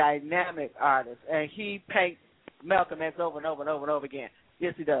a dynamic artist, and he paints Malcolm X over and over and over and over again.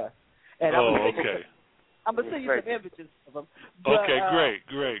 Yes, he does. And I'm going to send you some images of him. But, okay,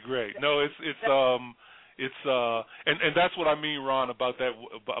 great. No, it's and that's what I mean, Ron, about that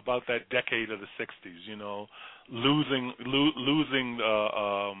decade of the '60s. You know, losing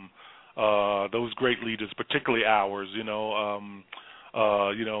those great leaders, particularly ours.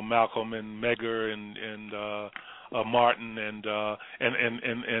 Malcolm and Medgar and Martin and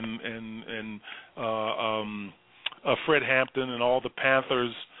Fred Hampton and all the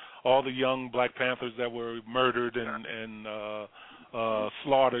Panthers, all the young Black Panthers that were murdered and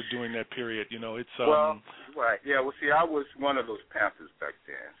slaughtered during that period. It's right. Yeah. Well, see, I was one of those Panthers back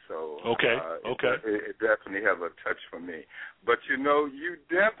then, so it definitely have a touch for me. But you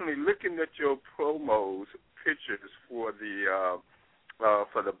definitely looking at your promos pictures for the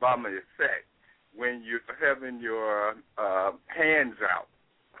Obama Effect, when you're having your hands out.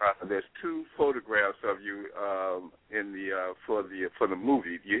 There's two photographs of you for the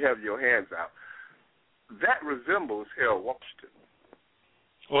movie. You have your hands out. That resembles Harold Washington.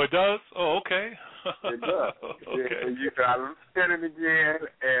 Oh, it does? Oh, okay. It does. Okay. I said it again,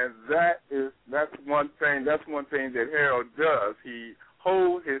 and that's one thing. That's one thing that Harold does. He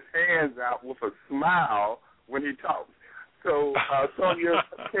holds his hands out with a smile when he talks. So, Sonia,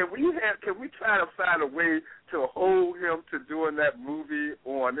 can we try to find a way to hold him to doing that movie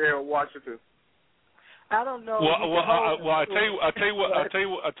on Harold Washington? I don't know. I'll tell you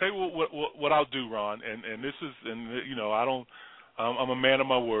what I'll do, Ron, and this is, I'm a man of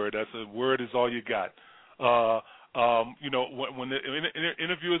my word. That's a word is all you got. When the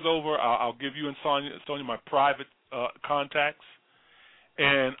interview is over, I'll give you and Sonia my private contacts,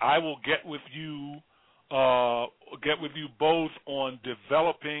 and I will get with you both on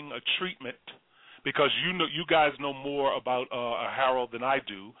developing a treatment, because you guys know more about Harold than I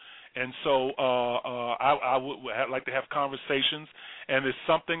do, and so I would like to have conversations, and it's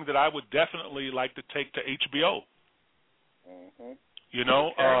something that I would definitely like to take to HBO. Mm-hmm.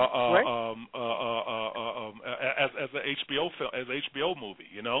 As an HBO film, as an HBO movie,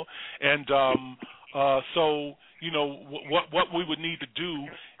 and so what we would need to do,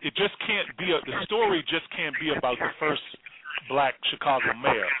 it just can't be the story just can't be about the first Black Chicago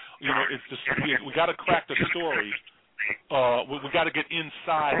mayor. We got to crack the story. We got to get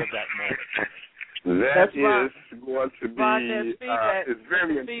inside of that moment. That is going to be there's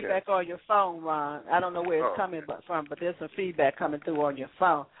very intense. feedback on your phone, Ron. I don't know where it's coming from, but there's some feedback coming through on your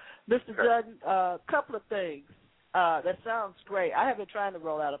phone. Mr. Dutton, a couple of things. That sounds great. I have been trying to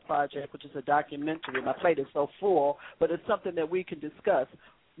roll out a project, which is a documentary. My plate is so full, but it's something that we can discuss.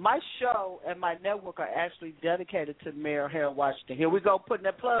 My show and my network are actually dedicated to Mayor Harold Washington. Here we go, putting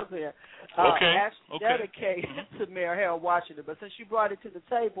that plug in. Dedicated to Mayor Harold Washington. But since you brought it to the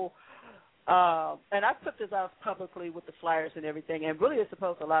table, and I put this out publicly with the flyers and everything, and really it's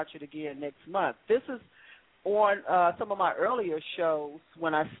supposed to launch it again next month. This is on some of my earlier shows.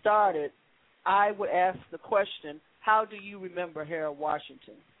 When I started, I would ask the question, how do you remember Harold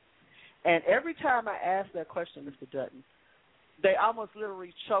Washington? And every time I asked that question, Mr. Dutton, they almost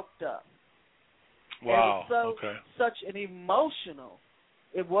literally choked up. Wow. And it was such an emotional.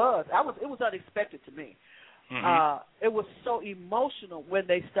 It was unexpected to me. Mm-hmm. It was so emotional when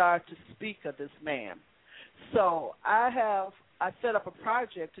they started to speak of this man. So I set up a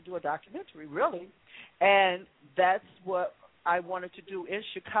project to do a documentary, really, and that's what I wanted to do in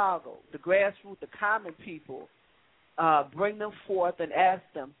Chicago. The grassroots, the common people, bring them forth and ask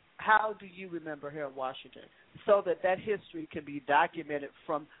them, how do you remember Harold Washington? So that history can be documented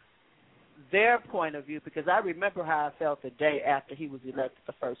from their point of view, because I remember how I felt the day after he was elected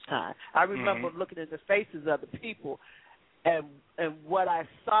the first time. I remember looking at the faces of the people, and what I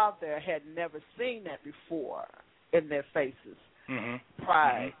saw there, had never seen that before in their faces.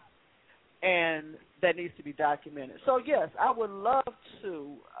 Pride. And that needs to be documented. So, yes, I would love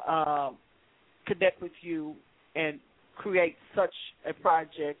to connect with you and create such a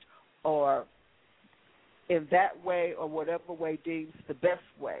project, or in that way, or whatever way deems the best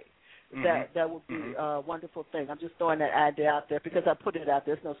way. That would be a wonderful thing. I'm just throwing that idea out there because I put it out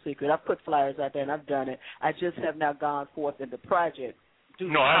there. It's no secret. I've put flyers out there and I've done it. I just have now gone forth in the project. I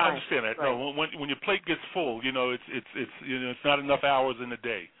understand that. Right. No, when your plate gets full, it's not enough hours in a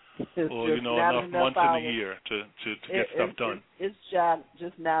day, or enough months in a year to get stuff done. It's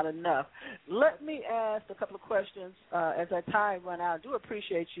just not enough. Let me ask a couple of questions as our time run out. I do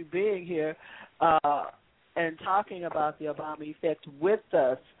appreciate you being here and talking about the Obama effect with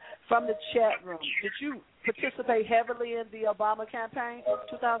us. From the chat room, did you participate heavily in the Obama campaign in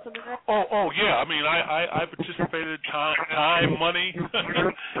 2008? Oh yeah. I mean, I participated time, money,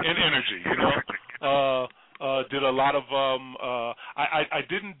 and energy. Did a lot of. I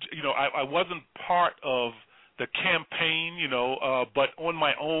didn't. I wasn't part of the campaign. But on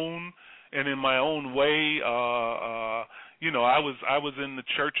my own and in my own way. I was in the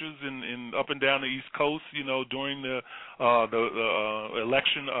churches in up and down the East Coast, during the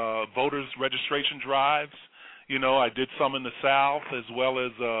election voters registration drives. I did some in the South as well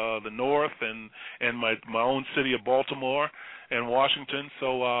as the North and my own city of Baltimore and Washington.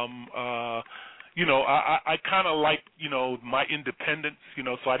 So I kind of like my independence.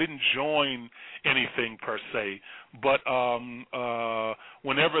 So I didn't join anything per se, but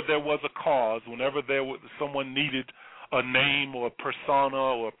whenever there was a cause, whenever someone needed a name or a persona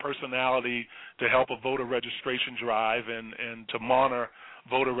or a personality to help a voter registration drive and to monitor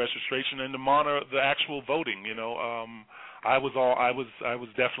voter registration and to monitor the actual voting, I was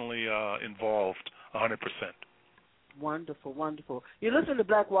definitely involved 100%. Wonderful, wonderful. You listen to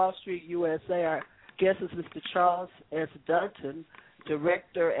Black Wall Street USA. Our guest is Mr. Charles S. Dutton,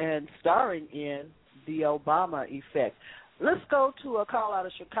 director and starring in The Obama Effect. Let's go to a call out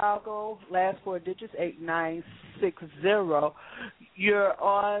of Chicago, last four digits, 8960. You're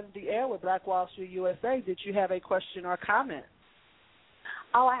on the air with Black Wall Street USA. Did you have a question or comment?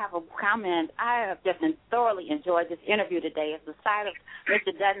 Oh, I have a comment. I have just thoroughly enjoyed this interview today. It's the side of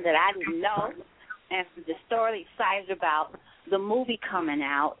Mr. Dutton that I didn't know, and I'm just thoroughly excited about the movie coming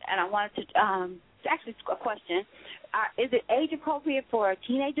out. And I wanted to actually a question. Is it age appropriate for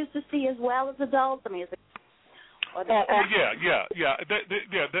teenagers to see as well as adults? I mean, is it yeah.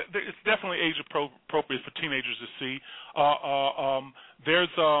 It's definitely age appropriate for teenagers to see. There's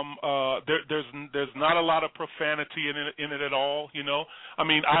not a lot of profanity in it at all. I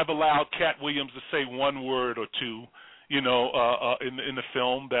mean, I've allowed Cat Williams to say one word or two. In the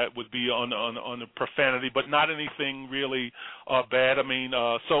film that would be on the profanity, but not anything really bad. I mean,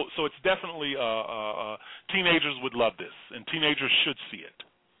 so it's definitely teenagers would love this, and teenagers should see it.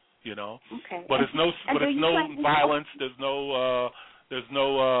 Okay. But it's no violence. There's no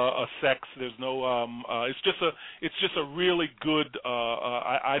sex. There's no. It's just a really good,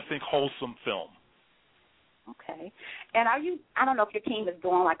 I think, wholesome film. Okay. And I don't know if your team is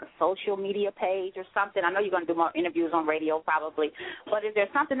doing like a social media page or something. I know you're going to do more interviews on radio probably, but is there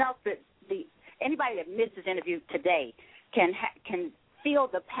something else that anybody that missed this interview today can feel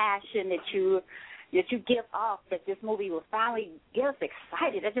the passion that you give off, that this movie will finally get us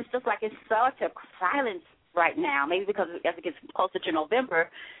excited? It just looks like it's such a silence right now. Maybe because as it gets closer to November,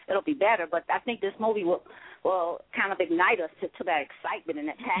 it'll be better. But I think this movie will kind of ignite us to that excitement and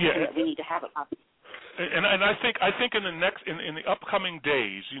that passion that we need to have about it. And I think in the upcoming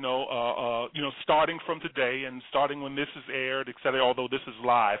days, starting from today and starting when this is aired, et cetera, although this is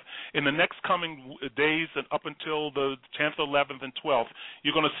live, in the next coming days and up until the 10th, 11th, and 12th,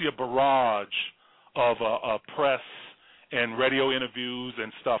 you're going to see a barrage of press and radio interviews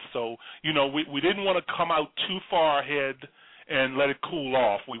and stuff. So, we didn't want to come out too far ahead and let it cool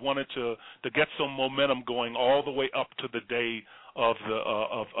off. We wanted to get some momentum going all the way up to the day of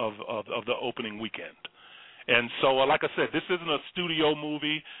the opening weekend. And so, like I said, this isn't a studio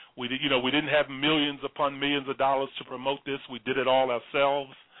movie. We didn't have millions upon millions of dollars to promote this. We did it all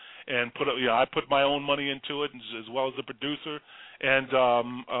ourselves, and I put my own money into it as well as the producer. And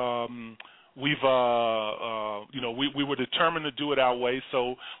we were determined to do it our way,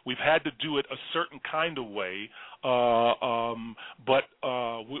 so we've had to do it a certain kind of way. But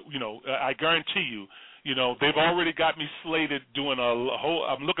I guarantee you, they've already got me slated doing a whole.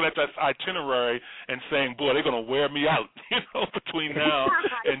 I'm looking at that itinerary and saying, boy, they're going to wear me out, between now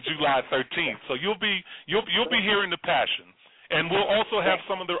and July 13th. So you'll be hearing the passion, and we'll also have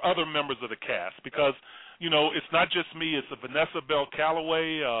some of the other members of the cast because. It's not just me. It's Vanessa Bell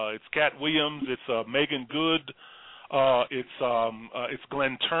Calloway. It's Cat Williams. It's Megan Good. It's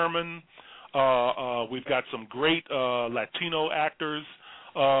Glenn Turman. We've got some great Latino actors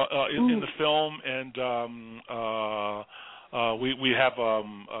in the film, and we have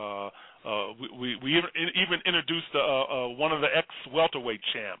we even introduced one of the ex-welterweight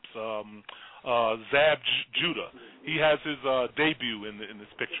champs. Zab Judah. He has his debut in this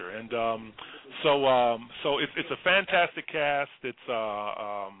picture, and so it's a fantastic cast. It's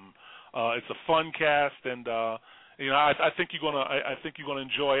a fun cast, and I think you're gonna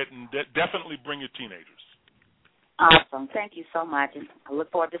enjoy it, and definitely bring your teenagers. Awesome. Thank you so much, and I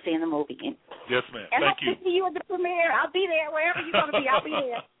look forward to seeing the movie. Yes, ma'am. And Thank you. I'll see you at the premiere. I'll be there wherever you're gonna be. I'll be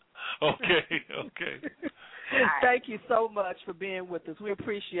there. Okay. Thank you so much for being with us. We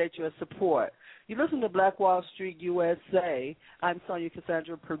appreciate your support. You listen to Black Wall Street USA. I'm Sonia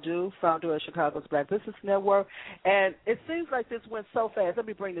Cassandra Perdue, founder of Chicago's Black Business Network. And it seems like this went so fast. Let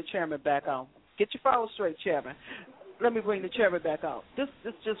me bring the chairman back on. Get your phone straight, chairman. Let me bring the chairman back on. This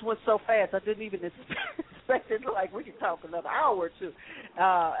just went so fast. I didn't even expect it. Like we could talk another hour or two.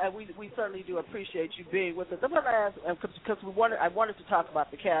 And we certainly do appreciate you being with us. I'm going to ask, because I wanted to talk about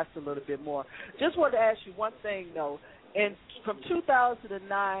the cast a little bit more. Just wanted to ask you one thing, though. And from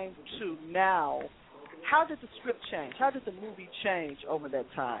 2009 to now, how did the script change? How did the movie change over that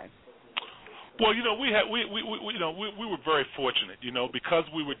time? Well, we were very fortunate, because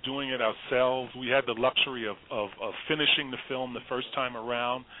we were doing it ourselves. We had the luxury of finishing the film the first time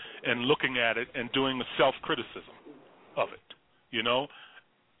around and looking at it and doing a self-criticism of it,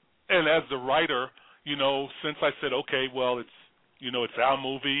 And as the writer, since I said, okay, well, it's our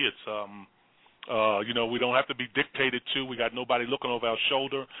movie, it's we don't have to be dictated to. We got nobody looking over our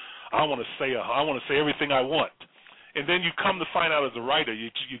shoulder. I want to say everything I want. And then you come to find out as a writer, you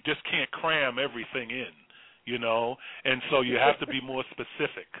just can't cram everything in, and so you have to be more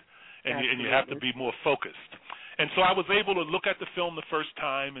specific, and you have to be more focused. And so I was able to look at the film the first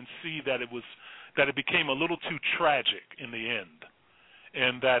time and see that it became a little too tragic in the end,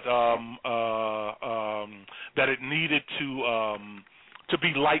 and that that it needed to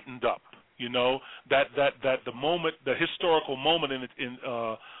be lightened up, that the moment, the historical moment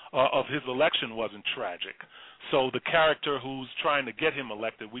of his election wasn't tragic. So the character who's trying to get him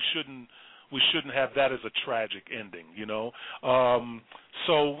elected, we shouldn't have that as a tragic ending,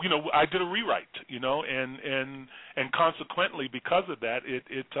 So I did a rewrite, and consequently because of that,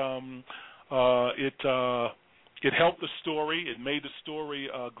 it helped the story. It made the story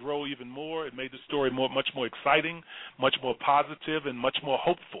grow even more. It made the story much more exciting, much more positive, and much more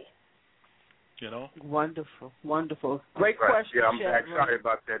hopeful. Wonderful. Great question. Yeah, I'm back. Sorry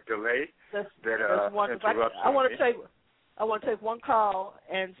about that delay. That's wonderful. I want to take one call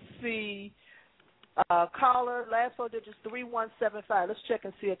and see caller, last four digits 3175. Let's check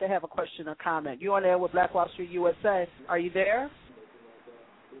and see if they have a question or comment. You on there with Black Wall Street USA? Are you there?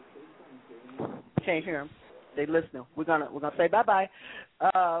 Can't hear them. They listening. We're gonna say bye.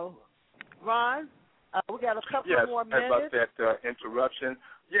 Ron, we got a couple more minutes. Yes, about that interruption.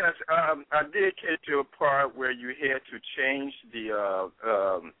 Yes, I did catch your part where you had to change the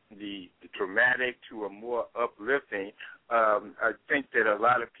dramatic to a more uplifting. I think that a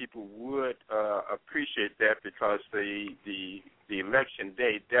lot of people would appreciate that because the election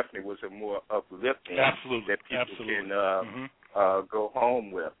day definitely was a more uplifting that people can go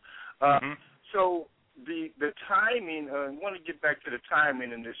home with. So the timing, I want to get back to the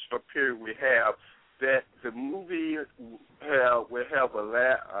timing in this short period we have. that the movie will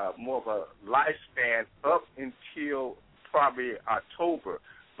have more of a lifespan up until probably October.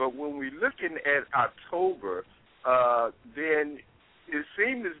 But when we're looking at October, then it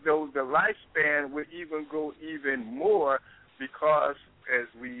seems as though the lifespan would even go even more because, as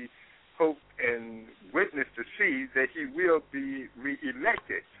we hope and witness to see, that he will be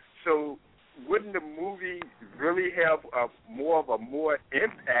reelected. So wouldn't the movie really have more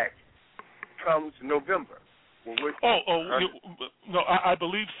impact comes November? No, I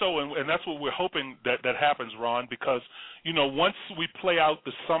believe so, and that's what we're hoping that happens, Ron, because, once we play out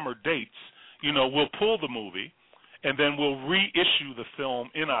the summer dates, we'll pull the movie, and then we'll reissue the film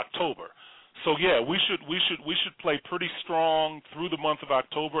in October. So yeah, we should play pretty strong through the month of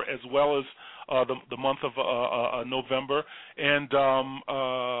October as well as the month of November, and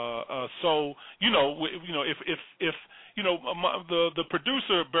so if the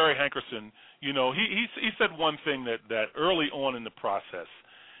producer Barry Hankerson, he said one thing that early on in the process,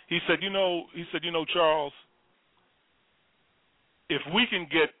 he said Charles, if we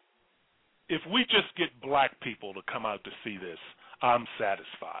just get black people to come out to see this, I'm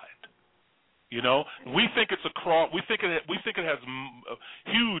satisfied. We think it's we think it has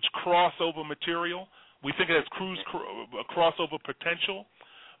huge crossover material. We think it has crossover potential.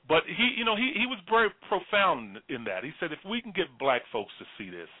 But he was very profound in that. He said, if we can get black folks to see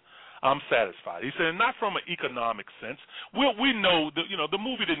this, I'm satisfied. He said, not from an economic sense. We know that the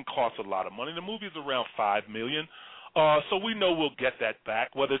movie didn't cost a lot of money. The movie is around $5 million. So we know we'll get that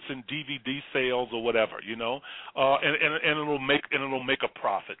back, whether it's in DVD sales or whatever, and it'll make a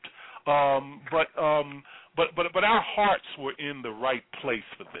profit. But our hearts were in the right place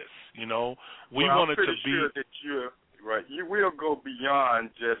for this. We wanted to be. Sure that you're right. You will go beyond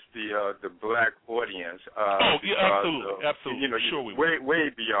just the black audience. Absolutely. Sure we will. Way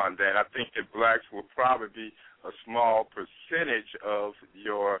beyond that. I think that blacks will probably be a small percentage of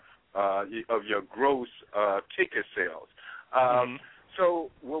your gross ticket sales.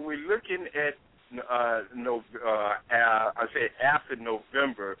 So when we're looking at I say after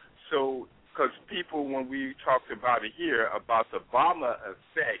November, so because people, when we talked about it here about the Obama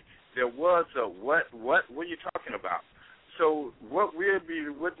effect, there was a what are you talking about? So what we'll be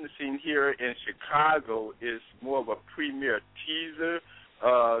witnessing here in Chicago is more of a premier teaser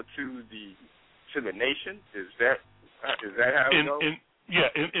to the nation. Is that how it goes?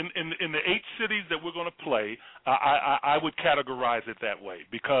 In the 8 cities that we're going to play, I would categorize it that way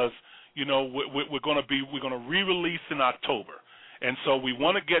because we're going to re-release in October, and so we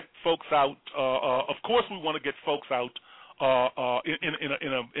want to get folks out. Of course, we want to get folks out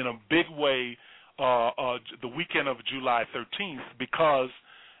in a big way the weekend of July 13th because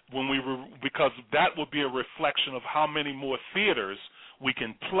because that will be a reflection of how many more theaters we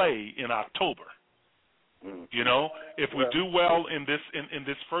can play in October. If we do well in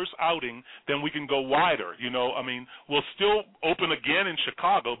this first outing, then we can go wider. We'll still open again in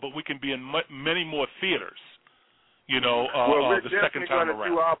Chicago, but we can be in many more theaters. We're the second time around. We're definitely going to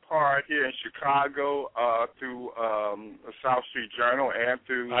do our part here in Chicago through South Street Journal and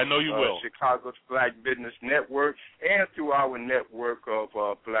through I know you will. Chicago's Black Business Network and through our network of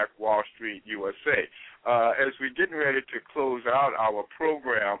Black Wall Street USA. As we're getting ready to close out our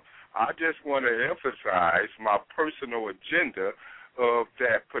program, I just want to emphasize my personal agenda of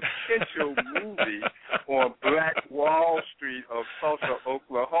that potential movie on Black Wall Street of Tulsa,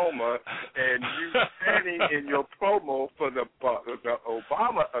 Oklahoma, and you standing in your promo for the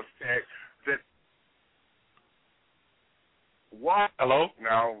Obama effect. Hello?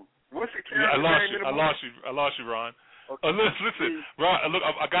 Now, what's the I lost you, Ron. Okay. Listen, Ron. Look,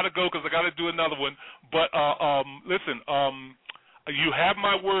 I got to go because I got to do another one. But listen. You have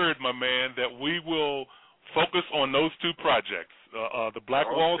my word, my man, that we will focus on those 2 projects, the Black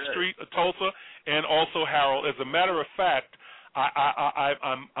Wall Street of Tulsa and also Harold. As a matter of fact,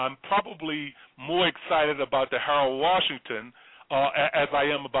 I'm probably more excited about the Harold Washington as I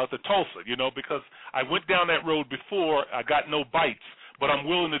am about the Tulsa, because I went down that road before. I got no bites, but I'm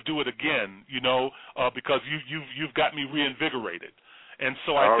willing to do it again, because you've got me reinvigorated. And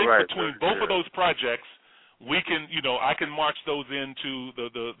so I think between both of those projects, we can, I can march those into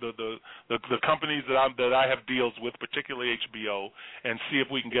the companies that I have deals with, particularly HBO, and see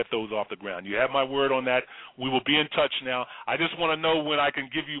if we can get those off the ground. You have my word on that. We will be in touch now. I just want to know when I can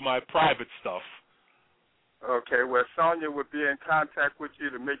give you my private stuff. Okay, well, Sonia will be in contact with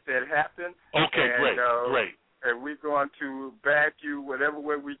you to make that happen. Okay, great. And we're going to back you whatever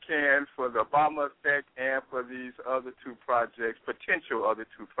way we can for the Obama effect and for these other 2 projects, potential other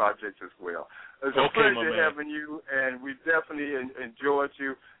 2 projects as well. It's a pleasure having you, and we definitely enjoyed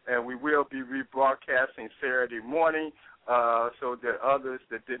you, and we will be rebroadcasting Saturday morning so that others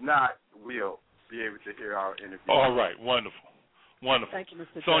that did not will be able to hear our interview. All right, wonderful. Thank you,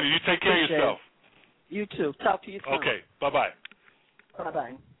 Mr. Sonia, you take care of yourself. You too. Talk to you soon. Okay, bye-bye.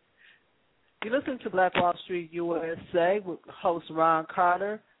 Bye-bye. You listen to Black Wall Street USA with host Ron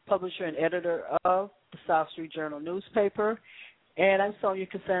Carter, publisher and editor of the South Street Journal newspaper. And I'm Sonia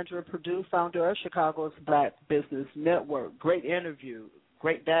Cassandra Perdue, founder of Chicago's Black Business Network. Great interview,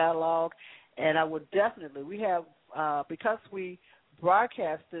 great dialogue. And I would definitely, we have, because we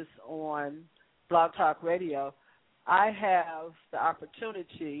broadcast this on Blog Talk Radio, I have the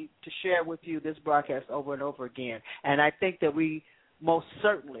opportunity to share with you this broadcast over and over again. And I think that we most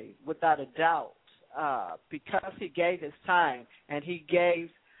certainly, without a doubt, because he gave his time and he gave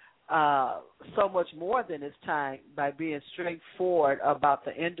so much more than his time by being straightforward about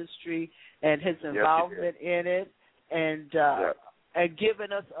the industry and his involvement in it and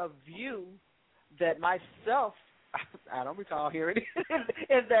giving us a view that myself, I don't recall hearing it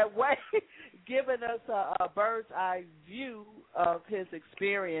in that way, giving us a bird's eye view of his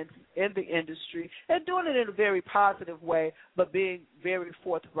experience in the industry and doing it in a very positive way, but being very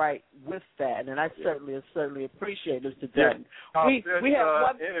forthright with that. And I certainly appreciate Mr. Dutton. We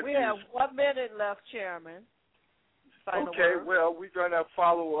have 1 minute left, Chairman. Final word. Well, we're going to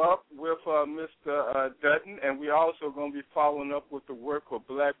follow up with Mr. Dutton, and we're also going to be following up with the work of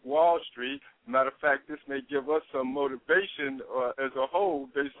Black Wall Street. Matter of fact, this may give us some motivation as a whole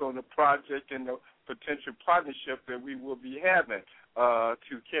based on the project and the potential partnership that we will be having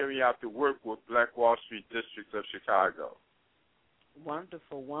to carry out the work with Black Wall Street District of Chicago.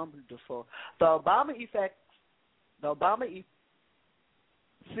 Wonderful, wonderful. The Obama effect.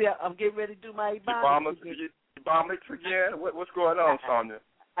 See, I'm getting ready to do my Ebonics again? What's going on, Sonia?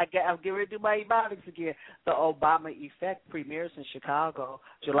 I'm getting ready to do my Ebonics again. The Obama Effect premieres in Chicago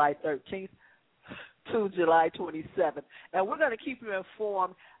July 13th to July 27th. And we're going to keep you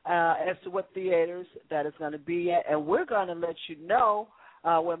informed as to what theaters that is going to be at. And we're going to let you know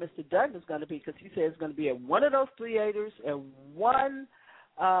where Mr. Dutton is going to be, because he says it's going to be at one of those theaters and one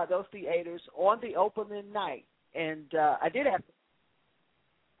those theaters on the opening night. And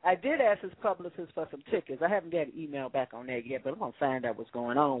I did ask his publicist for some tickets. I haven't got an email back on that yet, but I'm going to find out what's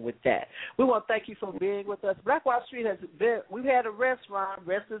going on with that. We want to thank you for being with us. Black Wall Street has been, we've had a rest, Ron.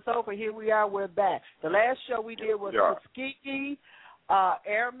 Rest is over. Here we are. We're back. The last show we did was Tuskegee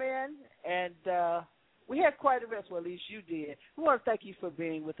Airmen, and we had quite a rest. Well, at least you did. We want to thank you for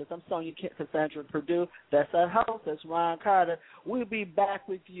being with us. I'm Sonia Cassandra Perdue. That's our host. That's Ron Carter. We'll be back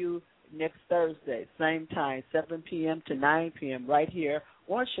with you next Thursday, same time, 7 p.m. to 9 p.m. right here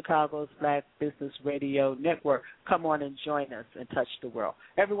on Chicago's Black Business Radio Network. Come on and join us and touch the world.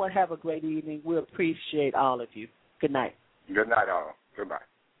 Everyone have a great evening. We appreciate all of you. Good night. Good night, all. Goodbye.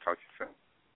 Talk to you soon.